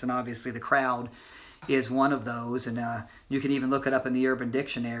greatness? And obviously the crowd is one of those, and you can even look it up in the Urban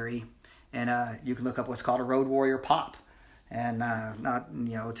Dictionary, and you can look up what's called a Road Warrior pop, and not,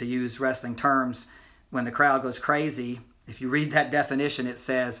 to use wrestling terms, when the crowd goes crazy, if you read that definition, it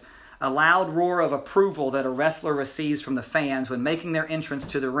says, a loud roar of approval that a wrestler receives from the fans when making their entrance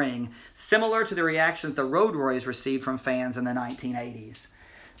to the ring, similar to the reaction that the Road Warriors received from fans in the 1980s.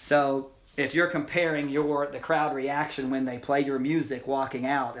 So if you're comparing the crowd reaction when they play your music walking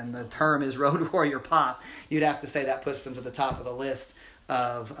out, and the term is Road Warrior pop, you'd have to say that puts them to the top of the list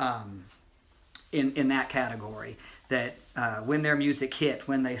of in that category. That when their music hit,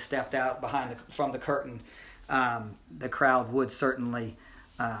 when they stepped out from the curtain, the crowd would certainly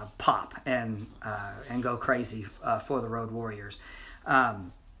pop and go crazy for the Road Warriors.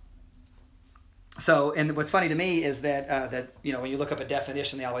 So, and what's funny to me is that when you look up a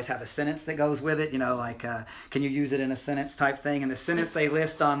definition, they always have a sentence that goes with it. Can you use it in a sentence type thing? And the sentence they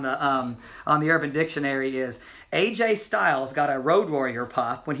list on the Urban Dictionary is, AJ Styles got a Road Warrior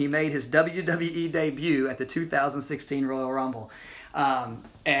pop when he made his WWE debut at the 2016 Royal Rumble.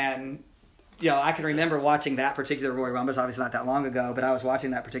 And I can remember watching that particular Royal Rumble. It's obviously not that long ago, but I was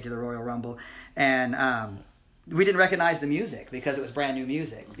watching that particular Royal Rumble, and we didn't recognize the music because it was brand new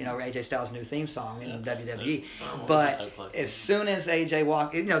music. AJ Styles' new theme song in WWE. But as soon as AJ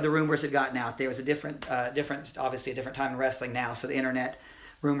walked, the rumors had gotten out there. It was a different, obviously a different time in wrestling now, so the internet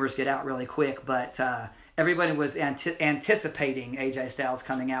rumors get out really quick. But everybody was anticipating AJ Styles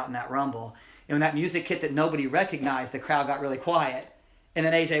coming out in that Rumble. And when that music hit that nobody recognized, the crowd got really quiet. And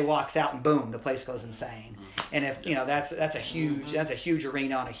then AJ walks out, and boom, the place goes insane. And if that's a huge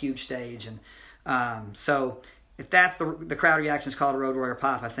arena on a huge stage, and so if that's the crowd reaction is called a Road Warrior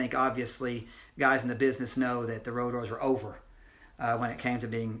pop, I think obviously guys in the business know that the Road Warriors were over when it came to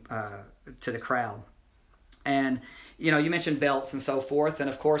being to the crowd. And you mentioned belts and so forth, and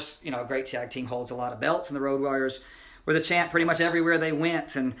of course a great tag team holds a lot of belts, and the Road Warriors were the champ pretty much everywhere they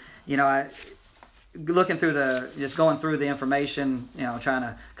went. And going through the information, trying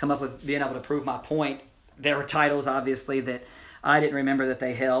to come up with being able to prove my point. There were titles, obviously, that I didn't remember that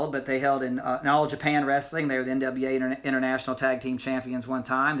they held, but they held in All Japan Wrestling. They were the NWA International Tag Team Champions one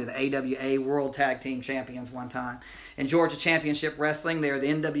time. They're the AWA World Tag Team Champions one time. In Georgia Championship Wrestling, they were the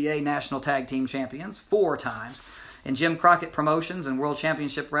NWA National Tag Team Champions 4 times. In Jim Crockett Promotions and World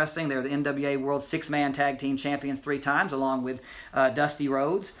Championship Wrestling, they were the NWA World 6-Man Tag Team Champions 3 times, along with Dusty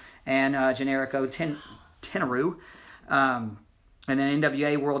Rhodes and Generico Tenryu. And then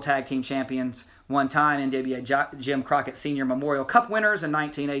NWA World Tag Team Champions 1 time, NWA Jim Crockett Senior Memorial Cup winners in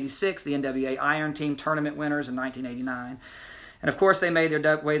 1986, the NWA Iron Team Tournament winners in 1989. And of course, they made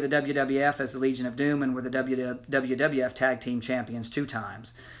their way to the WWF as the Legion of Doom and were the WWF Tag Team Champions 2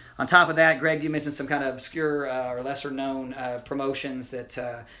 times. On top of that, Greg, you mentioned some kind of obscure or lesser-known promotions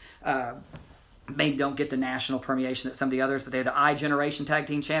that maybe don't get the national permeation that some of the others, but they're the I-Generation Tag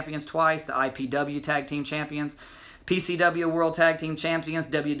Team Champions twice, the IPW Tag Team Champions, PCW World Tag Team Champions,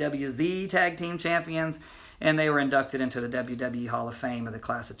 WWZ Tag Team Champions, and they were inducted into the WWE Hall of Fame of the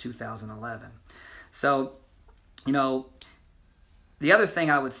class of 2011. So, the other thing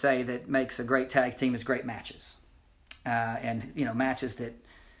I would say that makes a great tag team is great matches. And, matches that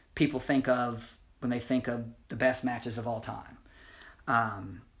people think of when they think of the best matches of all time.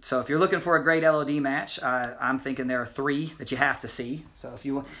 So if you're looking for a great LOD match, I'm thinking there are 3 that you have to see. So if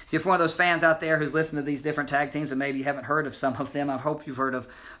you're one of those fans out there who's listened to these different tag teams and maybe you haven't heard of some of them, I hope you've heard of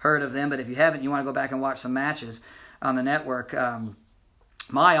them. But if you haven't, you want to go back and watch some matches on the network.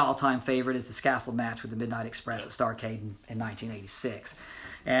 My all-time favorite is the scaffold match with the Midnight Express at Starrcade in 1986.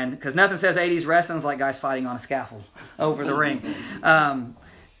 And because nothing says 80s wrestling like guys fighting on a scaffold over the ring.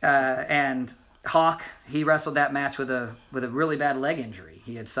 And Hawk, he wrestled that match with a really bad leg injury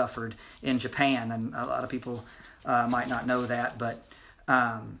he had suffered in Japan, and a lot of people might not know that. But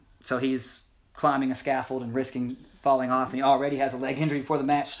so he's climbing a scaffold and risking falling off, and he already has a leg injury before the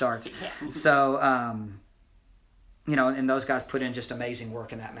match starts. So and those guys put in just amazing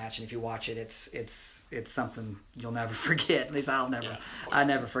work in that match, and if you watch it, it's something you'll never forget. At least I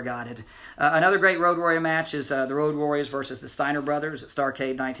never forgot it. Another great Road Warrior match is the Road Warriors versus the Steiner Brothers at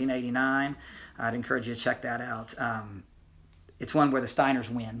Starrcade 1989. I'd encourage you to check that out. It's one where the Steiners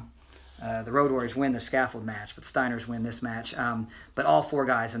win. The Road Warriors win the scaffold match, but Steiners win this match. But all 4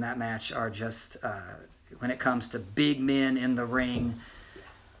 guys in that match are just, when it comes to big men in the ring,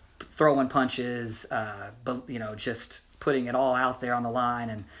 throwing punches, just putting it all out there on the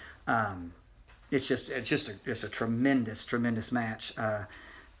line, and it's just a tremendous match.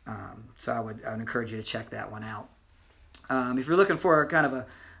 So I would encourage you to check that one out. If you're looking for kind of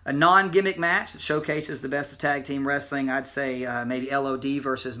a non-gimmick match that showcases the best of tag team wrestling, I'd say maybe LOD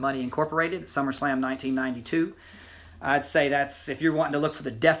versus Money Incorporated at SummerSlam 1992. I'd say that's, if you're wanting to look for the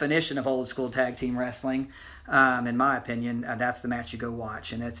definition of old school tag team wrestling, in my opinion, that's the match you go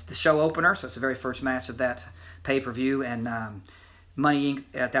watch. And it's the show opener, so it's the very first match of that pay-per-view. And Money Inc.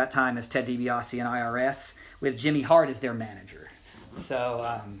 at that time is Ted DiBiase and IRS, with Jimmy Hart as their manager.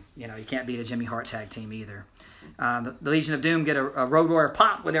 So, you can't beat a Jimmy Hart tag team either. The Legion of Doom get a Road Warrior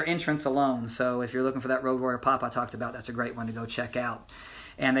pop with their entrance alone. So if you're looking for that Road Warrior pop I talked about, that's a great one to go check out.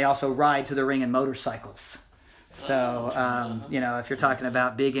 And they also ride to the ring in motorcycles. So, if you're talking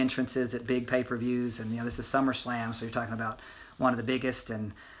about big entrances at big pay-per-views, and, this is SummerSlam, so you're talking about one of the biggest,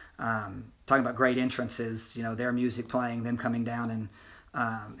 and talking about great entrances, their music playing, them coming down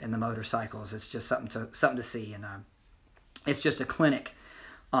in the motorcycles. It's just something to see. And it's just a clinic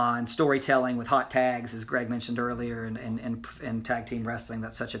on storytelling with hot tags, as Greg mentioned earlier, and tag team wrestling.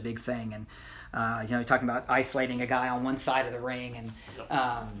 That's such a big thing. And you're talking about isolating a guy on one side of the ring,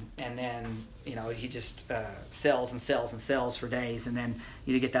 and then he just sells and sells and sells for days, and then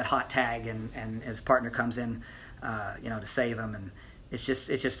you get that hot tag, and his partner comes in, to save him, and it's just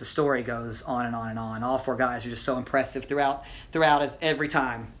the story goes on and on and on. All 4 guys are just so impressive throughout as every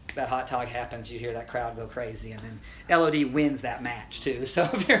time that hot tag happens, you hear that crowd go crazy, and then LOD wins that match too. So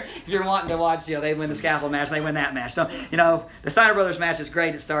if you're wanting to watch, they win the scaffold match, they win that match. So the Steiner Brothers match is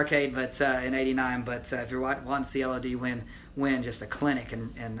great at Starrcade, but in '89. But if you're wanting to see LOD win just a clinic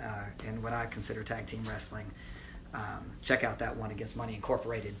in what I consider tag team wrestling, check out that one against Money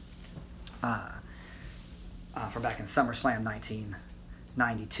Incorporated from back in SummerSlam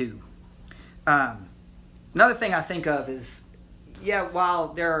 1992. Another thing I think of is,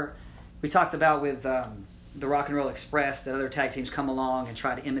 while we talked about with the Rock and Roll Express that other tag teams come along and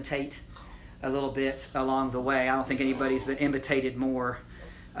try to imitate a little bit along the way. I don't think anybody's been imitated more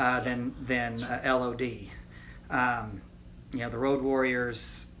than LOD. The Road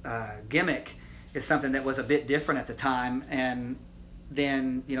Warriors gimmick is something that was a bit different at the time, and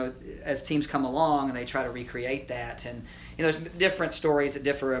then as teams come along and they try to recreate that, and there's different stories that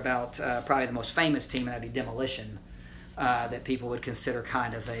differ about probably the most famous team, and that'd be Demolition, that people would consider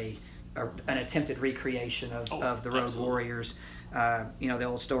kind of an attempted recreation of the Road absolutely. Warriors. The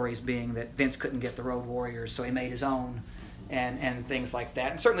old stories being that Vince couldn't get the Road Warriors, so he made his own, and things like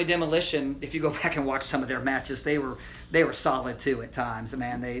that. And certainly Demolition, if you go back and watch some of their matches, they were solid too at times.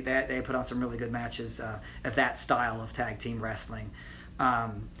 Man, they put on some really good matches of that style of tag team wrestling.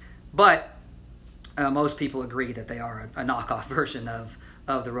 But most people agree that they are a knockoff version of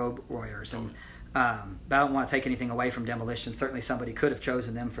the Road Warriors. And I don't want to take anything away from Demolition. Certainly somebody could have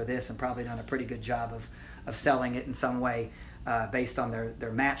chosen them for this and probably done a pretty good job of selling it in some way based on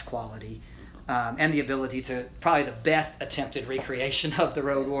their match quality. And the ability to probably the best attempted recreation of the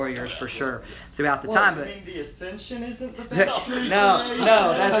Road Warriors for sure throughout the time. But the Ascension isn't the best recreation? No,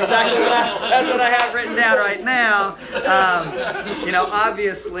 that's exactly what I have written down right now.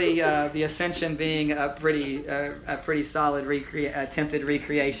 Obviously the Ascension being a pretty solid attempted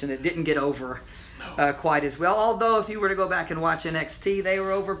recreation that didn't get over quite as well. Although if you were to go back and watch NXT, they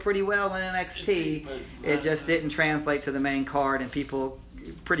were over pretty well in NXT. It just didn't translate to the main card, and people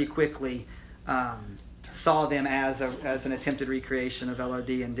pretty quickly saw them as an attempted recreation of LOD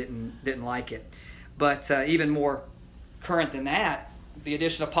and didn't like it. But even more current than that, the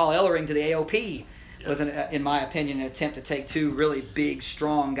addition of Paul Ellering to the AOP was, in my opinion, an attempt to take two really big,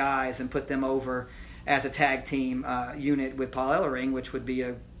 strong guys and put them over as a tag team unit with Paul Ellering, which would be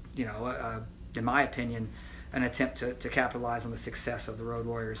in my opinion, an attempt to capitalize on the success of the Road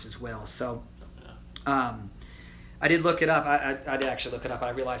Warriors as well. So. I did look it up. I did actually look it up.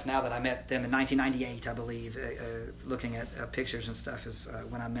 I realized now that I met them in 1998, I believe. Looking at pictures and stuff is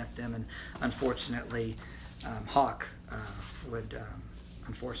when I met them. And unfortunately, Hawk would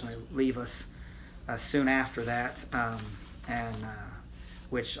unfortunately leave us soon after that, and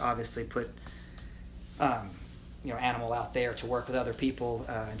which obviously put Animal out there to work with other people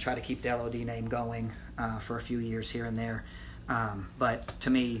and try to keep the LOD name going for a few years here and there. But to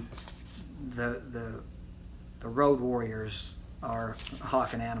me, the Road Warriors are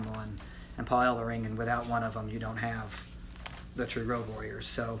Hawk and Animal and Paul Ellering, and without one of them, you don't have the true Road Warriors.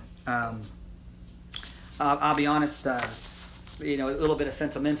 So I'll be honest, a little bit of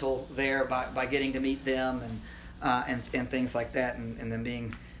sentimental there by getting to meet them and things like that, and them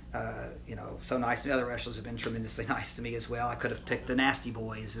being so nice. The other wrestlers have been tremendously nice to me as well. I could have picked the Nasty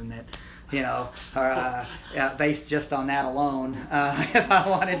Boys, and that are based just on that alone if I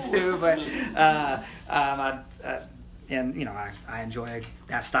wanted to, but I enjoy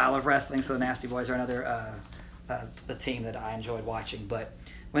that style of wrestling, so the Nasty Boys are another the team that I enjoyed watching. But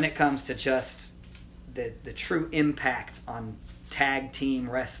when it comes to just the true impact on tag team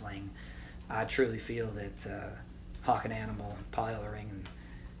wrestling, I truly feel that Hawk and Animal, Paul Ellering, and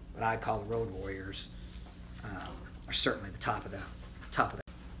what I call the Road Warriors are certainly the top of that.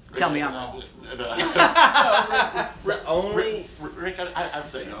 Tell me I'm wrong. Rick, I'd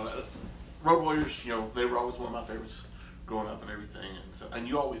say Road Warriors. They were always one of my favorites growing up and everything, and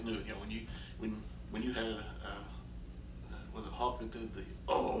you always knew. When you had was it Hawk that did the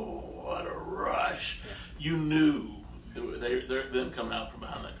what a rush? Yeah. You knew them coming out from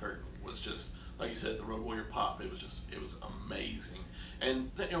behind that curtain was just like you said, the Road Warrior pop. It was amazing,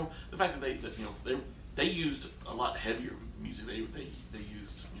 and the fact that they used a lot heavier music. They used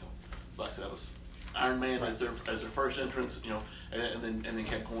like I said, that was Iron Man as their first entrance, and then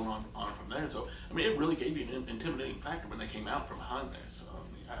kept going on from there. So it really gave you an intimidating factor when they came out from behind there. So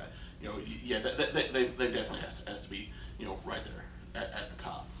they definitely has to be right there at the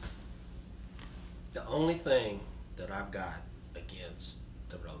top. The only thing that I've got against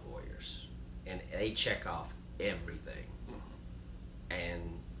the Road Warriors, and they check off everything,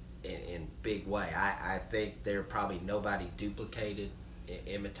 and in big way. I think they're probably nobody duplicated,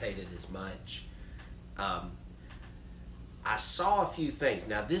 imitated as much. I saw a few things.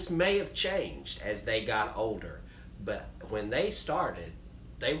 Now, this may have changed as they got older, but when they started,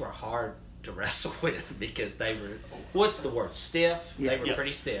 they were hard to wrestle with because they were, what's the word, stiff? Yeah. They were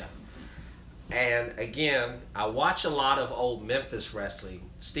pretty stiff. And again, I watch a lot of old Memphis wrestling.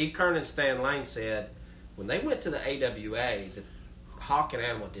 Steve Keirn and Stan Lane said when they went to the AWA, the Hawk and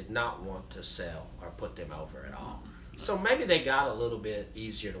Animal did not want to sell or put them over at all. So maybe they got a little bit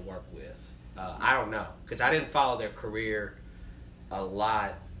easier to work with. I don't know, because I didn't follow their career a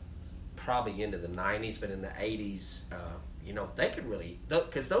lot, probably into the 90s, but in the 80s, they could really,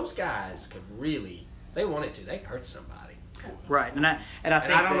 because those guys could really, they wanted to, they could hurt somebody. Right, and I think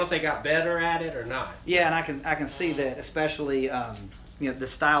I don't know if they got better at it or not. Yeah, and I can see that, especially the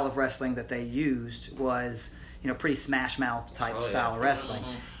style of wrestling that they used was pretty smash mouth type style of wrestling.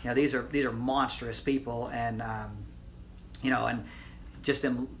 These are monstrous people, and and just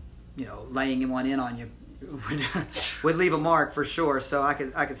them laying one in on you would leave a mark for sure. So I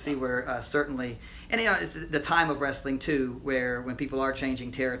could see where certainly, and it's the time of wrestling too, where when people are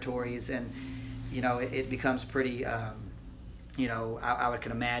changing territories and it becomes pretty. I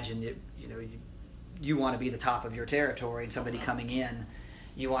can imagine you want to be the top of your territory, and somebody coming in,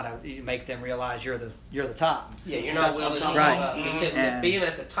 you want to make them realize you're the top. Yeah, you're not willing to give up because being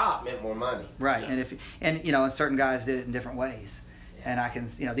at the top meant more money. Right, yeah. And certain guys did it in different ways, and I can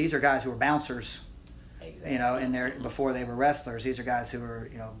these are guys who were bouncers, exactly. in there before they were wrestlers. These are guys who were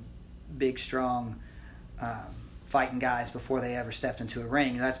big, strong, fighting guys before they ever stepped into a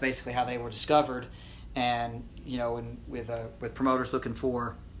ring. That's basically how they were discovered. And with promoters looking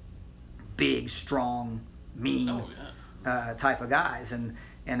for big, strong, mean type of guys, and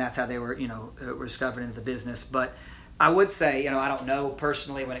that's how they were were discovered into the business. But I would say I don't know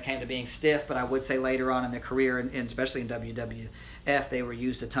personally when it came to being stiff, but I would say later on in their career, and especially in WWF, they were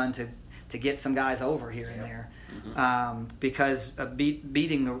used a ton to get some guys over here and there, because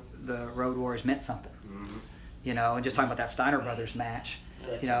beating the Road Warriors meant something. And just talking about that Steiner Brothers match.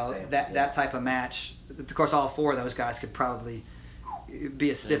 That type of match. Of course, all four of those guys could probably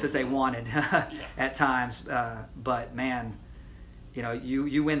be as stiff as they wanted at times. But man,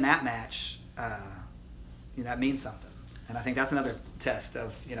 you win that match, that means something. And I think that's another test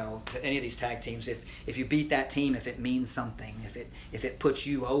of to any of these tag teams. If you beat that team, if it means something, if it puts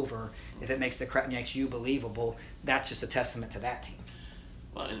you over, if it makes makes you believable, that's just a testament to that team.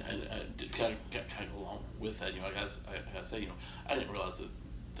 Well, and kind of go along with that, I gotta say, I didn't realize that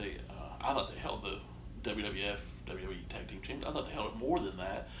they. I thought they held the WWF, WWE Tag Team Champions. I thought they held it more than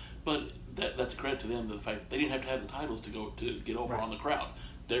that, but that's a credit to them. The fact that they didn't have to have the titles to get over on the crowd.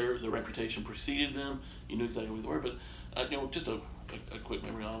 Their reputation preceded them. You knew exactly what they were. But just a quick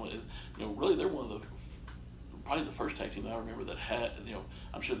memory on it is, really they're one of probably the first tag team I remember that had.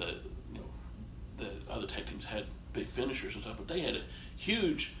 I'm sure that the other tag teams had big finishers and stuff, but they had a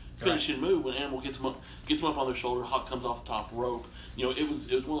huge finishing move when Animal gets them up on their shoulder. Hawk comes off the top rope. It was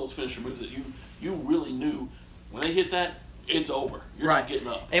one of those finisher moves that you really knew when they hit that, it's over. You're not getting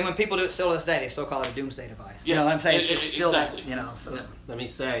up. And when people do it still to this day, they still call it a doomsday device. Yeah, you know what I'm saying? It's still exactly. So. Let me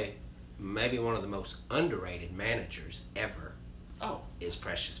say, maybe one of the most underrated managers ever. Is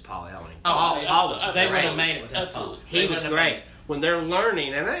Precious Paul Ellering. Paul was great. They would have made it without Absolutely. Paul. He was great. When they're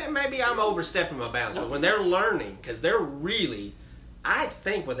learning, and maybe I'm overstepping my bounds, but when they're learning, because they're really, I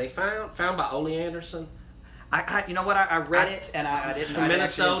think what they found by Ole Anderson. I I read it and I didn't. From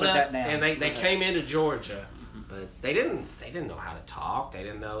Minnesota, put that down. and they came into Georgia, but they didn't know how to talk. They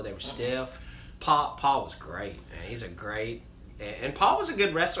didn't know, they were stiff. Paul was great. Man. He's a great, and Paul was a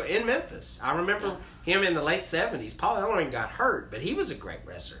good wrestler in Memphis. I remember him in the late '70s. Paul Ellering got hurt, but he was a great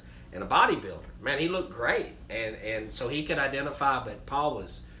wrestler and a bodybuilder. Man, he looked great, and so he could identify. But Paul.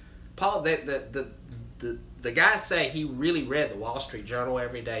 The guys say he really read the Wall Street Journal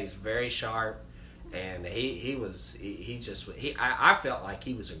every day. He's very sharp. And I felt like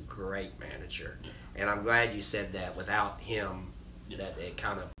he was a great manager, and I'm glad you said that. Without him, that it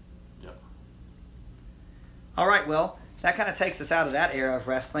kind of. Yep. All right, well, that kind of takes us out of that era of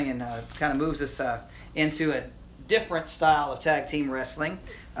wrestling and kind of moves us into a different style of tag team wrestling,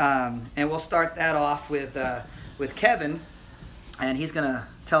 and we'll start that off with Kevin, and he's going to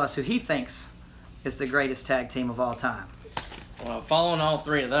tell us who he thinks is the greatest tag team of all time. Well, following all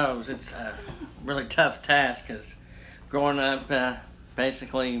three of those, it's a really tough task because growing up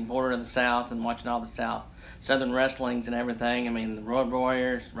basically border of the South and watching all the Southern wrestlings and everything, I mean, the Road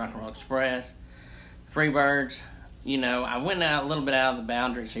Warriors, Rock and Roll Express, Freebirds, I went out a little bit out of the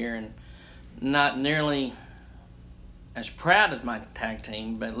boundaries here and not nearly as proud as my tag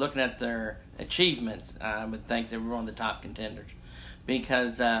team, but looking at their achievements, I would think they were one of the top contenders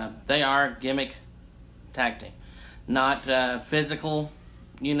because they are a gimmick tag team. not physical,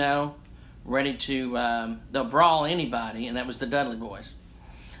 ready to, they'll brawl anybody, and that was the Dudley Boys.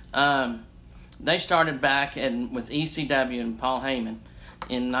 They started back with ECW and Paul Heyman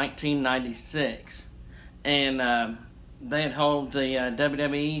in 1996, and they had hold the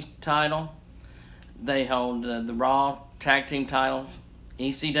WWE title, they hold the Raw Tag Team titles,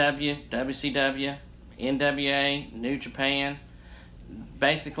 ECW, WCW, NWA, New Japan.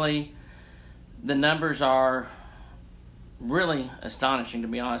 Basically, the numbers are really astonishing, to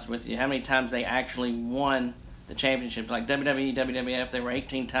be honest with you. How many times they actually won the championships. Like WWE, WWF, they were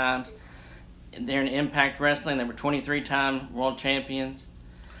 18 times. They're in Impact Wrestling, they were 23-time world champions.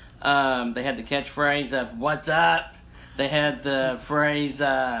 They had the catchphrase of, "What's up?" They had the phrase,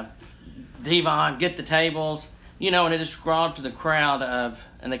 "Devon, get the tables." And it just scrawled to the crowd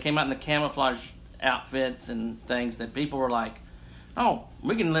and they came out in the camouflage outfits and things that people were like, "Oh,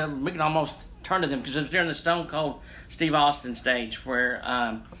 we can almost turn to them," because it was during the Stone Cold Steve Austin stage where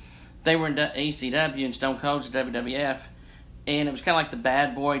they were in ECW and Stone Cold's WWF, and it was kind of like the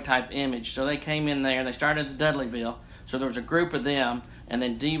bad boy type image. So they came in there and they started at Dudleyville. So there was a group of them, and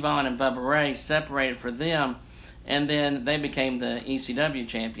then Devon and Bubba Ray separated for them, and then they became the ECW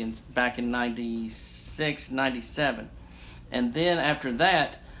champions back in 96, 97. And then after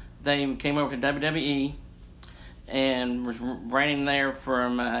that, they came over to WWE and was reigning there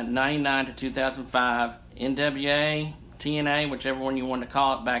from 99 to 2005. NWA, TNA, whichever one you wanted to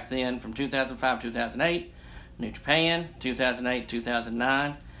call it back then, from 2005 to 2008. New Japan, 2008,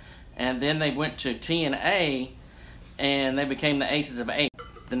 2009. And then they went to TNA, and they became the Aces of 8.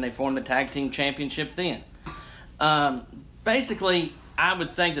 Then they formed the Tag Team Championship then. Basically, I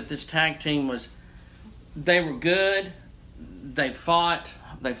would think that this tag team they were good. They fought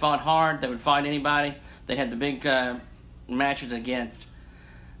hard. They would fight anybody. They had the big matches against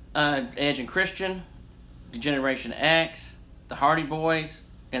Edge and Christian, Generation X, the Hardy Boys,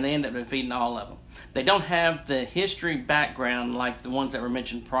 and they ended up defeating all of them. They don't have the history background like the ones that were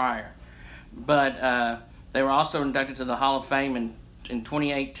mentioned prior, but they were also inducted to the Hall of Fame in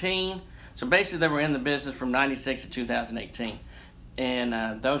 2018. So basically, they were in the business from 96 to 2018.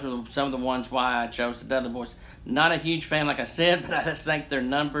 And those were some of the ones why I chose the Dudley Boys. Not a huge fan, like I said, but I just think their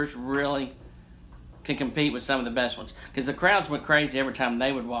numbers really can compete with some of the best ones. Because the crowds went crazy every time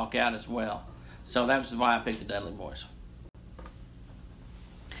they would walk out as well. So that was why I picked the Dudley Boys.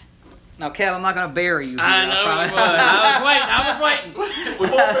 Now, Kev, I'm not going to bury you here. I know you would. I was waiting. We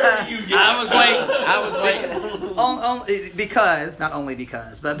won't bury you yet. I was waiting. Because, not only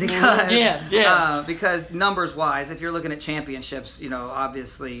because, but because. Yes. Because numbers-wise, if you're looking at championships,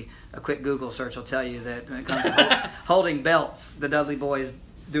 obviously a quick Google search will tell you that when it comes to holding belts, the Dudley Boys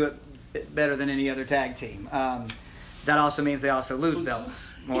do it better than any other tag team. That also means they also lose belts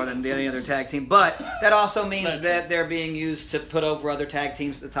more than any other tag team. But that also means that they're being used to put over other tag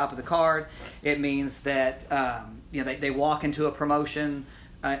teams at the top of the card. It means that they walk into a promotion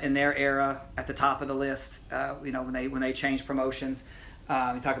in their era at the top of the list. When they change promotions,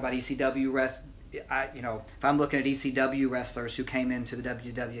 you talk about ECW if I'm looking at ECW wrestlers who came into the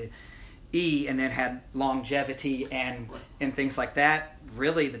WWE and then had longevity and things like that,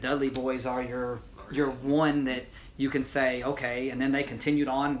 really the Dudley Boys are your one that you can say, okay, and then they continued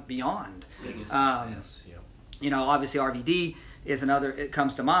on beyond. Success, yeah. Obviously RVD is another, it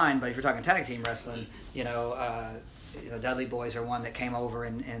comes to mind, but if you're talking tag team wrestling, Dudley Boys are one that came over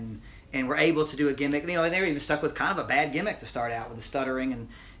and were able to do a gimmick. They were even stuck with kind of a bad gimmick to start out with the stuttering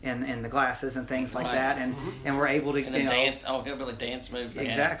and the glasses and things like that, and were able to, and the dance, hillbilly dance moves.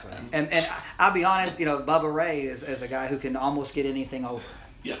 Exactly. And I'll be honest, Bubba Ray is a guy who can almost get anything over.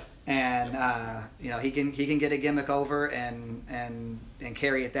 Yeah. And he can get a gimmick over and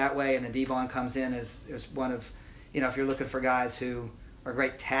carry it that way. And then Devon comes in as one of, if you're looking for guys who are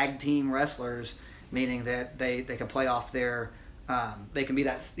great tag team wrestlers, meaning that they can play off their they can be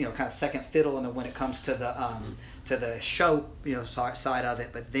that kind of second fiddle when it comes to the show side of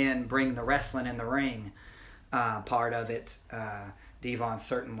it, but then bring the wrestling in the ring part of it. Devon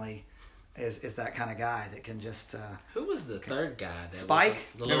certainly is that kind of guy that can just. Who was the third guy? That Spike.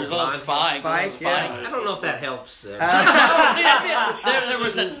 Was there was a little Spike. Spike. Yeah. I don't know if that helps. There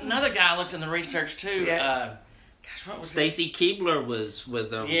was another guy I looked in the research too. Yeah. What was Stacy Keebler was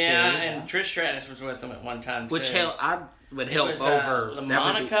with them too. And Trish Stratus was with them at one time too. Which would help over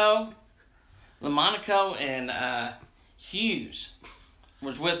LaMonaco and Hughes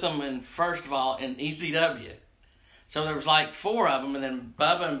was with them in first of all in ECW. So there was like four of them, and then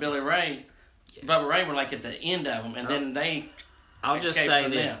Bubba and Billy Ray. Yeah. Bubba Ray were like at the end of them, and then they I'll just escape say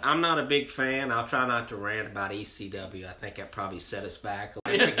from this. them. I'm not a big fan. I'll try not to rant about ECW. I think that probably set us back.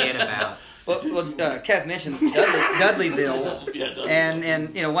 Forget about. Kev mentioned Dudleyville, Yeah, Dudleyville.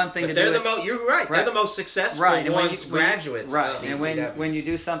 and one thing But to they're do. the most. You're right. Right. They're the most successful Right, and graduates. right, of and ECW. when you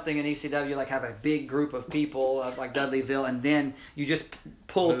do something in ECW, like have a big group of people like Dudleyville, and then you just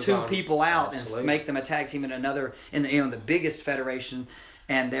pull Move two on. people out Absolutely. and make them a tag team in another in the biggest federation,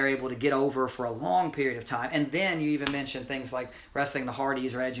 and they're able to get over for a long period of time. And then you even mentioned things like wrestling the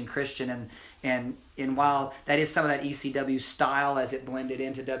Hardys or Edge and Christian, and while that is some of that ECW style as it blended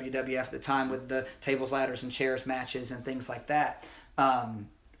into WWF at the time with the tables, ladders, and chairs matches and things like that.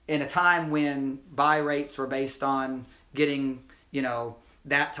 In a time when buy rates were based on getting,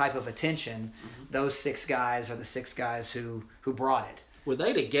 that type of attention, those 6 guys are the 6 guys who brought it. Were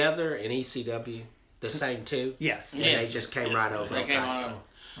they together in ECW? The same two? Yes. And Yes. they just came right over. They came Okay. on over.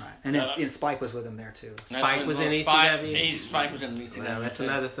 Right. And then Spike was with him there too. Spike was in Spike- ECW? Spike was in ECW. Well, that's too.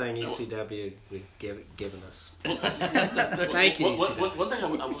 another thing ECW given us. Thank you, ECW. One thing I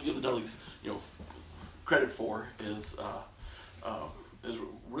will give the Dudleys, credit for is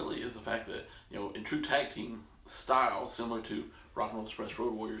the fact that in true tag team style, similar to Rock and Roll Express,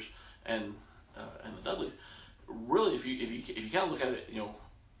 Road Warriors, and the Dudleys, really if you kind of look at it,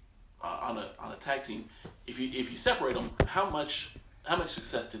 on a tag team, if you separate them, how much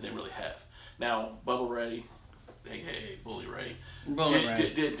success did they really have? Now, Bubba Ray, aka Bully Ray,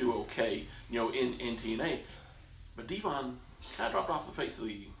 did do okay, in TNA, but Devon kind of dropped off the face of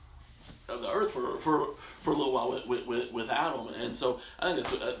the earth for a little while without him, and so I think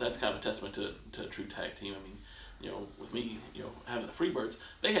that's kind of a testament to a true tag team. I mean, with me, having the Freebirds,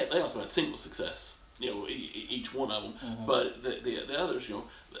 they also had single success. Each one of them, but the others,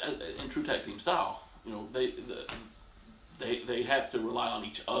 in true tag team style, they have to rely on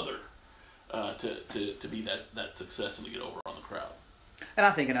each other to be that success and to get over on the crowd. And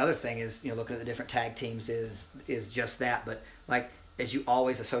I think another thing is, looking at the different tag teams is just that, but like as you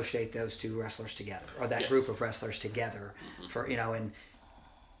always associate those 2 wrestlers together, or that Yes. group of wrestlers together, for and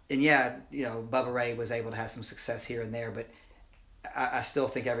yeah, Bubba Ray was able to have some success here and there, but I still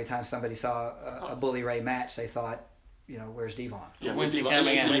think every time somebody saw a Bully Ray match, they thought, where's Devon? Yeah, When's he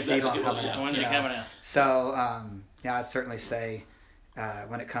coming out? When's Devon coming out? When's he coming out? So, I'd certainly say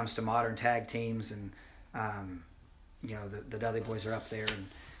when it comes to modern tag teams and, the Dudley Boys are up there,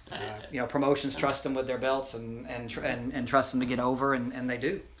 and promotions trust them with their belts and trust them to get over, and they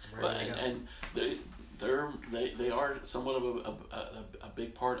do. Well, and they are somewhat of a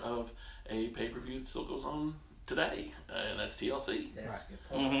big part of a pay-per-view that still goes on today, and that's TLC. That's a good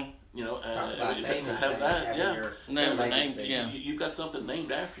Mm-hmm. Talked about naming to have things, that, having yeah. your Name, legacy. yeah. You've got something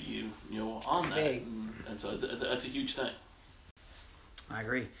named after you, on that, Big. and so that's a huge thing. I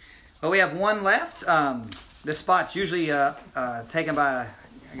agree. Well, we have one left. This spot's usually taken by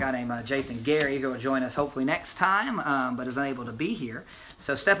a guy named Jason Gary, who will join us hopefully next time, but is unable to be here.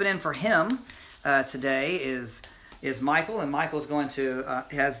 So stepping in for him today is Michael, and Michael's going to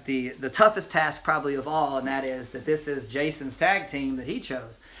has the toughest task probably of all, and that is that this is Jason's tag team that he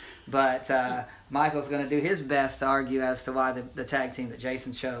chose. But Michael's going to do his best to argue as to why the tag team that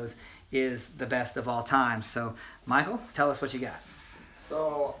Jason chose is the best of all time. So, Michael, tell us what you got.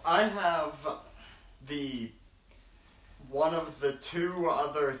 So I have one of the 2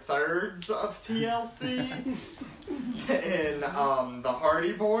 other thirds of TLC in the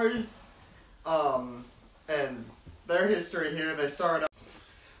Hardy Boys, and their history here. They started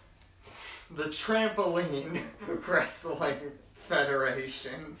the Trampoline Wrestling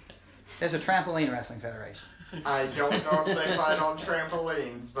Federation. There's a trampoline wrestling federation. I don't know if they fight on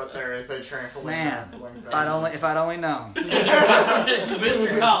trampolines, but there is a trampoline Man, wrestling if federation. I'd only known.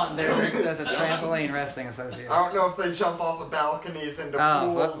 Mr. Collins, there's a trampoline wrestling association. I don't know if they jump off of balconies into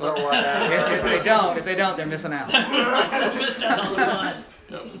Oh, pools or if whatever. they don't, they're missing out.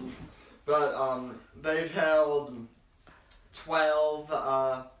 But they've held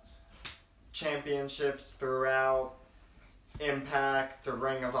 12 championships throughout Impact,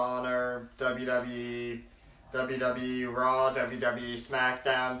 Ring of Honor, WWE, WWE Raw, WWE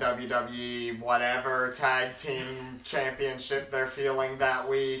SmackDown, WWE whatever tag team championship they're feeling that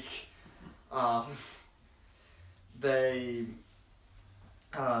week. They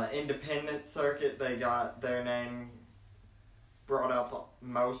independent circuit, they got their name brought up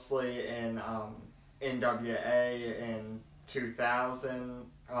mostly in NWA in 2000.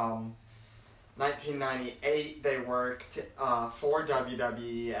 1998, they worked for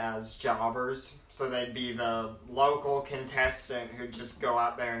WWE as jobbers, so they'd be the local contestant who'd just go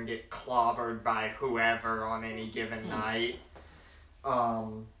out there and get clobbered by whoever on any given night.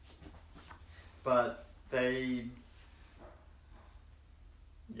 But they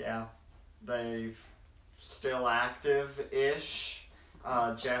yeah, they've still active-ish.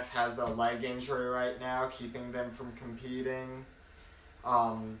 Jeff has a leg injury right now, keeping them from competing.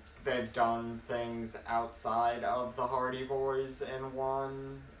 They've done things outside of the Hardy Boys in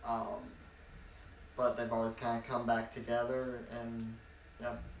one, but they've always kind of come back together, and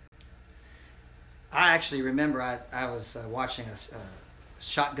yeah. I actually remember I was watching a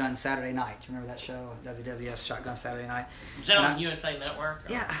Shotgun Saturday Night. Do you remember that show, WWF Shotgun Saturday Night? Is that on USA Network?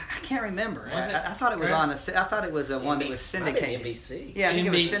 Yeah, I can't remember. Was it? I thought it was on I thought it was a one that was syndicated. NBC. Yeah, I think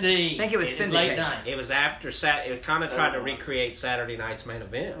NBC. I think it was syndicated. Late night. It was after It kind of tried to recreate Saturday night's main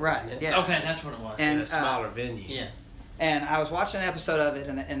event. Right. Wasn't it? Yeah. Okay, that's what it was. In And a smaller venue. Yeah. and I was watching an episode of it,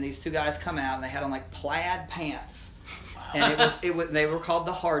 and these two guys come out, and they had on like plaid pants, and it was they were called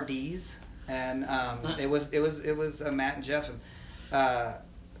the Hardys, and it was Matt and Jeff, and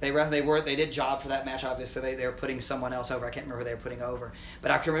they did job for that match. Obviously, they were putting someone else over. I can't remember who they were putting over, but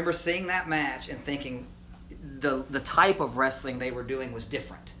I can remember seeing that match and thinking the type of wrestling they were doing was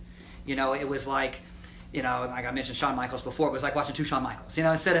different. You know, it was like, you know, like I mentioned Shawn Michaels before, it was like watching two Shawn Michaels. You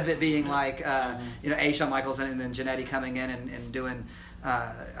know, instead of it being like, you know, a Shawn Michaels and then Jannetty coming in and doing,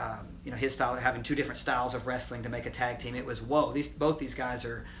 you know, his style, having two different styles of wrestling to make a tag team. It was, whoa, both these guys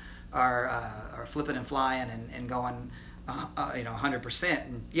are flipping and flying and going, you know, 100%.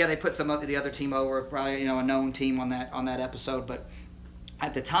 And yeah, they put the other team over, probably, you know, a known team on that episode, but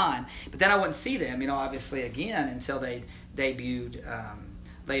at the time. But then I wouldn't see them, you know, obviously again until they debuted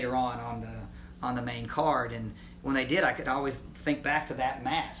later on the main card. And when they did, I could always think back to that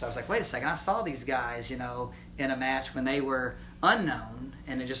match. So I was like, wait a second, I saw these guys, you know, in a match when they were unknown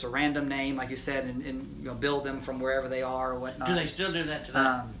and just a random name, like you said, and you know, build them from wherever they are or whatnot. Do they still do that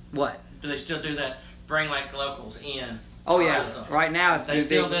today? What? Do they still do that? Bring like locals in? Oh yeah, right now it's They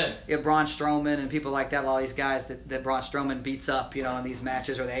still do. Yeah, Braun Strowman and people like that. All these guys that Braun Strowman beats up, you know, in these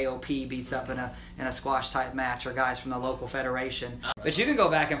matches, or the AOP beats up in a squash type match, or guys from the local federation. But you can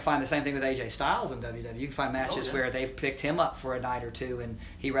go back and find the same thing with AJ Styles in WWE. You can find matches where they've picked him up for a night or two, and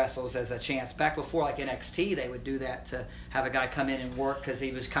he wrestles as a chance. Back before, like NXT, they would do that to have a guy come in and work because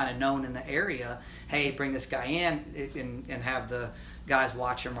he was kind of known in the area. Hey, bring this guy in and have the guys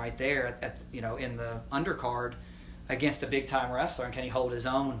watch him right there at you know, in the undercard against a big time wrestler, and can he hold his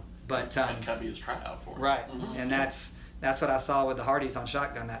own? But that can be his tryout for him. Right, and that's what I saw with the Hardys on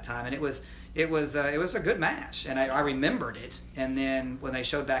Shotgun that time, and it was a good match, and I remembered it. And then when they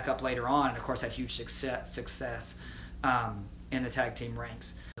showed back up later on, and of course had huge success in the tag team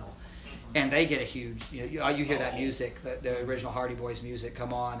ranks, and they get a huge, you know, you hear that music, the original Hardy Boys music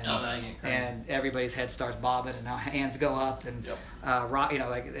come on, and everybody's head starts bobbing, and now hands go up, and you know,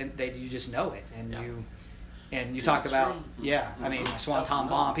 like you just know it, and you talk about, I mean, Swanton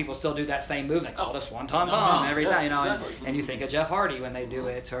Bomb. People still do that same move. They call it a Swanton Bomb every time, you know. Exactly. And you think of Jeff Hardy when they do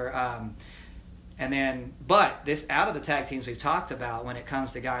it, or and then, but this out of the tag teams we've talked about, when it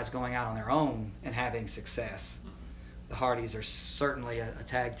comes to guys going out on their own and having success, the Hardys are certainly a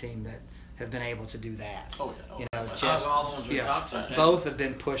tag team that have been able to do that. Oh yeah. You know, Jeff, all the ones we talked about. both have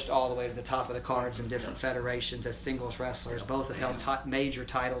been pushed all the way to the top of the cards in different federations as singles wrestlers. Both have held major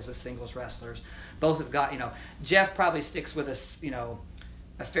titles as singles wrestlers. Both have got, you know, Jeff probably sticks with a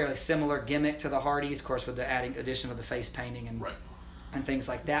fairly similar gimmick to the Hardys, of course, with the addition of the face painting and things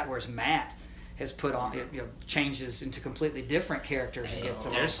like that. Whereas Matt has put on, you know, changes into completely different characters and gets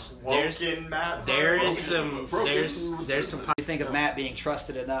some. There's some. You think of Matt being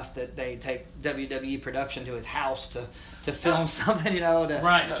trusted enough that they take WWE production to his house to film something, you know,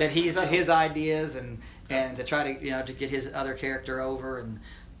 that he's his ideas and to try to, you know, to get his other character over, and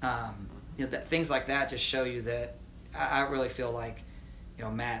you know, that things like that just show you that I really feel like, you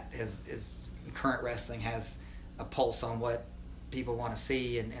know, Matt is current wrestling has a pulse on what people want to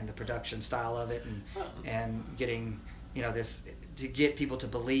see and the production style of it, and getting, you know, this to get people to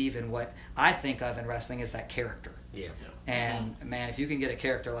believe in what I think of in wrestling is that character. Yeah. And man, if you can get a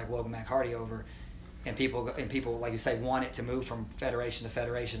character like Logan Mac Hardy over, and people like you say want it to move from federation to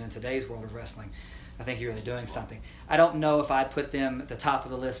federation in today's world of wrestling, I think you're really doing something. I don't know if I'd put them at the top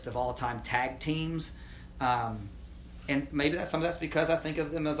of the list of all-time tag teams, and maybe some of that's because I think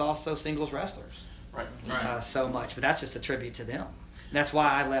of them as also singles wrestlers. Right. So much, but that's just a tribute to them. And that's why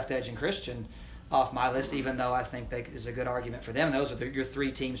I left Edge and Christian off my list, even though I think there's a good argument for them. And those are your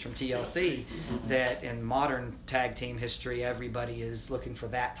three teams from TLC that in modern tag team history, everybody is looking for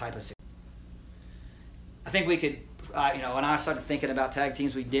that type of. I think we could, you know, when I started thinking about tag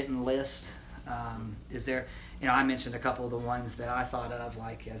teams we didn't list, is there, you know, I mentioned a couple of the ones that I thought of,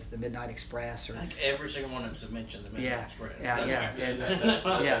 like as the Midnight Express, or like every single one of us have mentioned the Midnight Express. Yeah.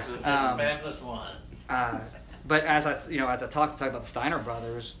 Fabulous one. But as I talk about the Steiner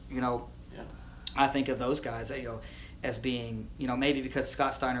brothers, Yeah. I think of those guys, as being, maybe because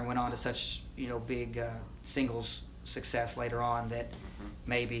Scott Steiner went on to such, big singles success later on that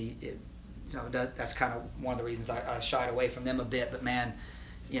maybe that's kind of one of the reasons I shied away from them a bit. But man,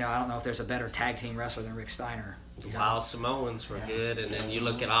 I don't know if there's a better tag team wrestler than Rick Steiner. The Wild Samoans were good, and then you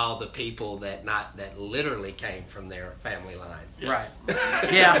look at all the people that literally came from their family line. Yes.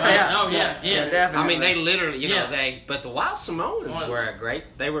 Right. Yeah. Oh, yeah. Definitely. I mean, they literally, Yeah. but the Wild Samoans Was.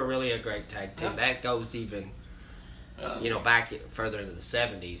 they were really a great tag team. Yeah. That goes even, back further into the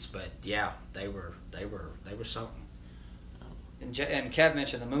 70s, but yeah, they were something. And Kev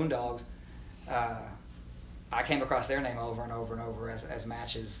mentioned the Moondogs. I came across their name over and over and over as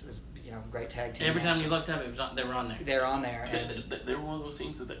matches, as great tag team. Every time matches. you looked up, they were on there. They're on there. And They were one of those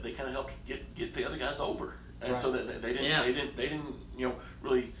teams that they kind of helped get the other guys over, and Right. so that they didn't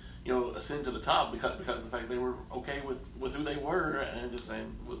really ascend to the top because of the fact they were okay with who they were and just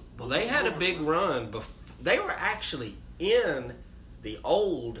saying. Well, they had a big run. They were actually in the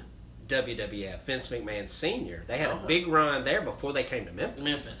old WWF, Vince McMahon Sr. They had a big run there before they came to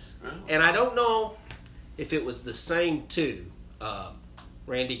Memphis. Really? And I don't know if it was the same two,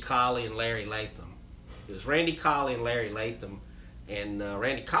 Randy Colley and Larry Latham. It was Randy Colley and Larry Latham, and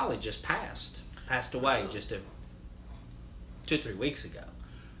Randy Colley just passed away just 2-3 weeks ago.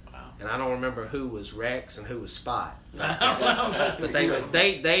 Wow. And I don't remember who was Rex and who was Spot. Well, But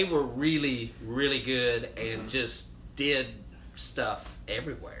they were really, really good and just did stuff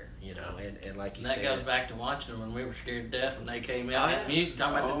everywhere, and like you that said. goes back to watching them when we were scared to death when they came out. Oh, yeah.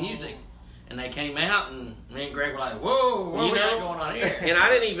 Talking about the music. And they came out, and me and Greg were like, whoa, what we got going on here? And I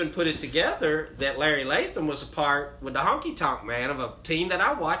didn't even put it together that Larry Latham was a part with the Honky Tonk Man of a team that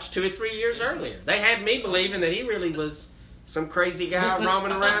I watched 2 or 3 years earlier. They had me believing that he really was some crazy guy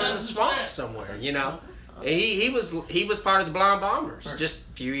roaming around in the swamp somewhere, He was part of the Blonde Bombers just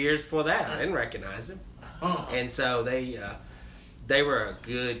a few years before that. I didn't recognize him. And so they were a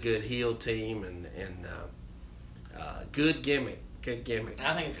good heel team and good gimmick. Good gimmick.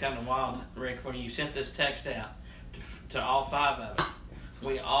 I think it's kind of wild, Rick, when you sent this text out to all 5 of us.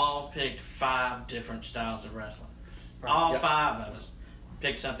 We all picked 5 different styles of wrestling. Right. All Yep. 5 of us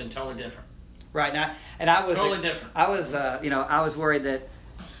picked something totally different. right now, and I was Totally different. I was I was worried that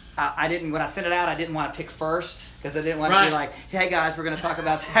I didn't, when I sent it out, I didn't want to pick first because I didn't want to be Right. like, hey guys, we're going to talk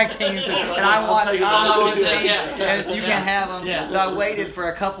about tag teams, and I'll I want tell you I about want it. to see, Yeah. and you can't have them. Yeah. So I waited for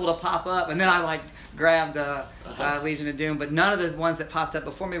a couple to pop up, and then I grabbed Legion of Doom, but none of the ones that popped up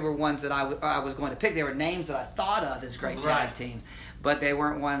before me were ones that I was going to pick. They were names that I thought of as great tag Right. teams, but they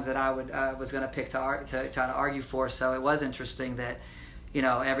weren't ones that I was going to pick to try to argue for. So it was interesting that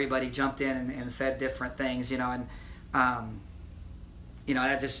everybody jumped in and said different things, and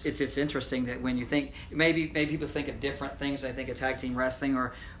it's just interesting that when you think maybe people think of different things. They think of tag team wrestling,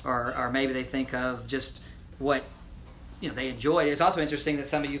 or maybe they think of just what they enjoyed. It's also interesting that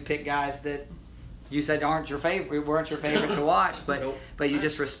some of you pick guys that you said weren't your favorite to watch, but Nope. but you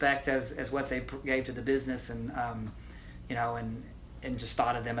just respect as what they gave to the business, and and just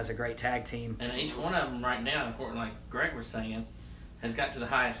thought of them as a great tag team. And each one of them right now, according like Greg was saying, has got to the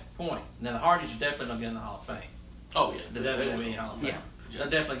highest point. Now, the Hardys are definitely going to get in the Hall of Fame. Oh yes. The WWE Hall of Fame. Yeah. They'll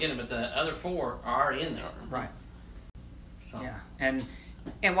definitely get it, but the other 4 are already in there. Right. So. Yeah, and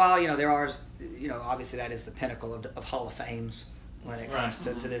while there are obviously that is the pinnacle of Hall of Fames when it comes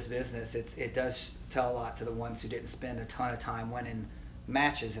Right. to this business, it does tell a lot to the ones who didn't spend a ton of time winning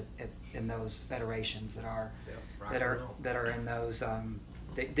matches in those federations that are in those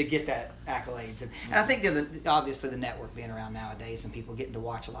they get that accolades, and I think obviously the network being around nowadays and people getting to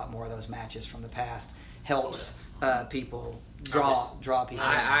watch a lot more of those matches from the past helps people draw people.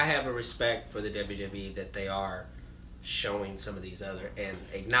 I have a respect for the WWE that they are showing some of these other and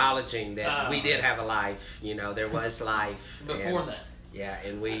acknowledging that we did have a life. There was life Before and, that. Yeah,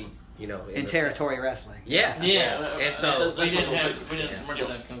 and we, in territory wrestling. Yeah. Yes. And so We didn't remember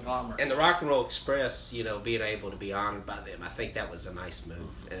that conglomerate. and the Rock and Roll Express, being able to be honored by them, I think that was a nice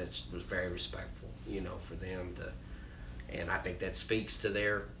move, and it was very respectful, for them to, and I think that speaks to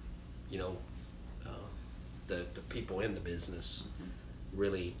their, the people in the business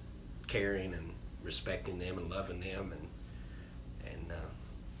really caring and respecting them and loving them, and I'm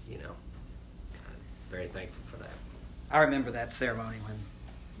very thankful for that. I remember that ceremony when,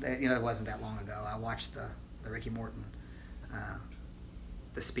 it wasn't that long ago. I watched the Ricky Morton,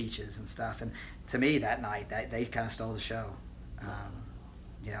 the speeches and stuff, and to me that night they kind of stole the show.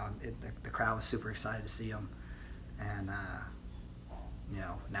 The crowd was super excited to see them, and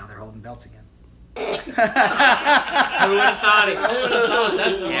now they're holding belts again. Who would have thought it? Who would have thought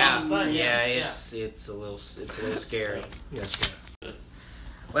that's a Yeah, lot to say. yeah, it's a little scary.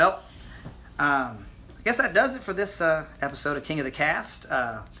 Well, I guess that does it for this episode of King of the Cast.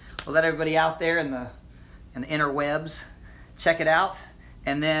 We'll let everybody out there in the interwebs check it out,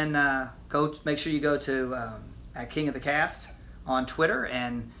 and then make sure you go to at King of the Cast on Twitter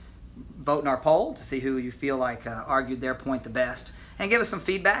and vote in our poll to see who you feel like argued their point the best, and give us some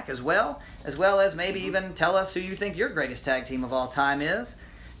feedback as well as maybe even tell us who you think your greatest tag team of all time is,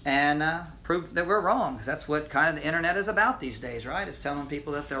 and prove that we're wrong, because that's what kind of the internet is about these days, right? It's telling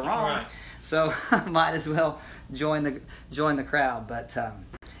people that they're wrong. Right. So might as well join the crowd. But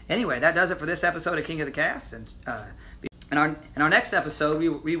anyway, that does it for this episode of King of the Cast. And in our next episode,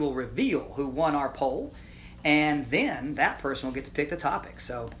 we will reveal who won our poll, and then that person will get to pick the topic.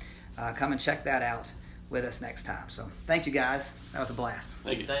 So come and check that out with us next time. So thank you guys. That was a blast.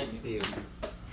 Thank you. Thank you. Yeah.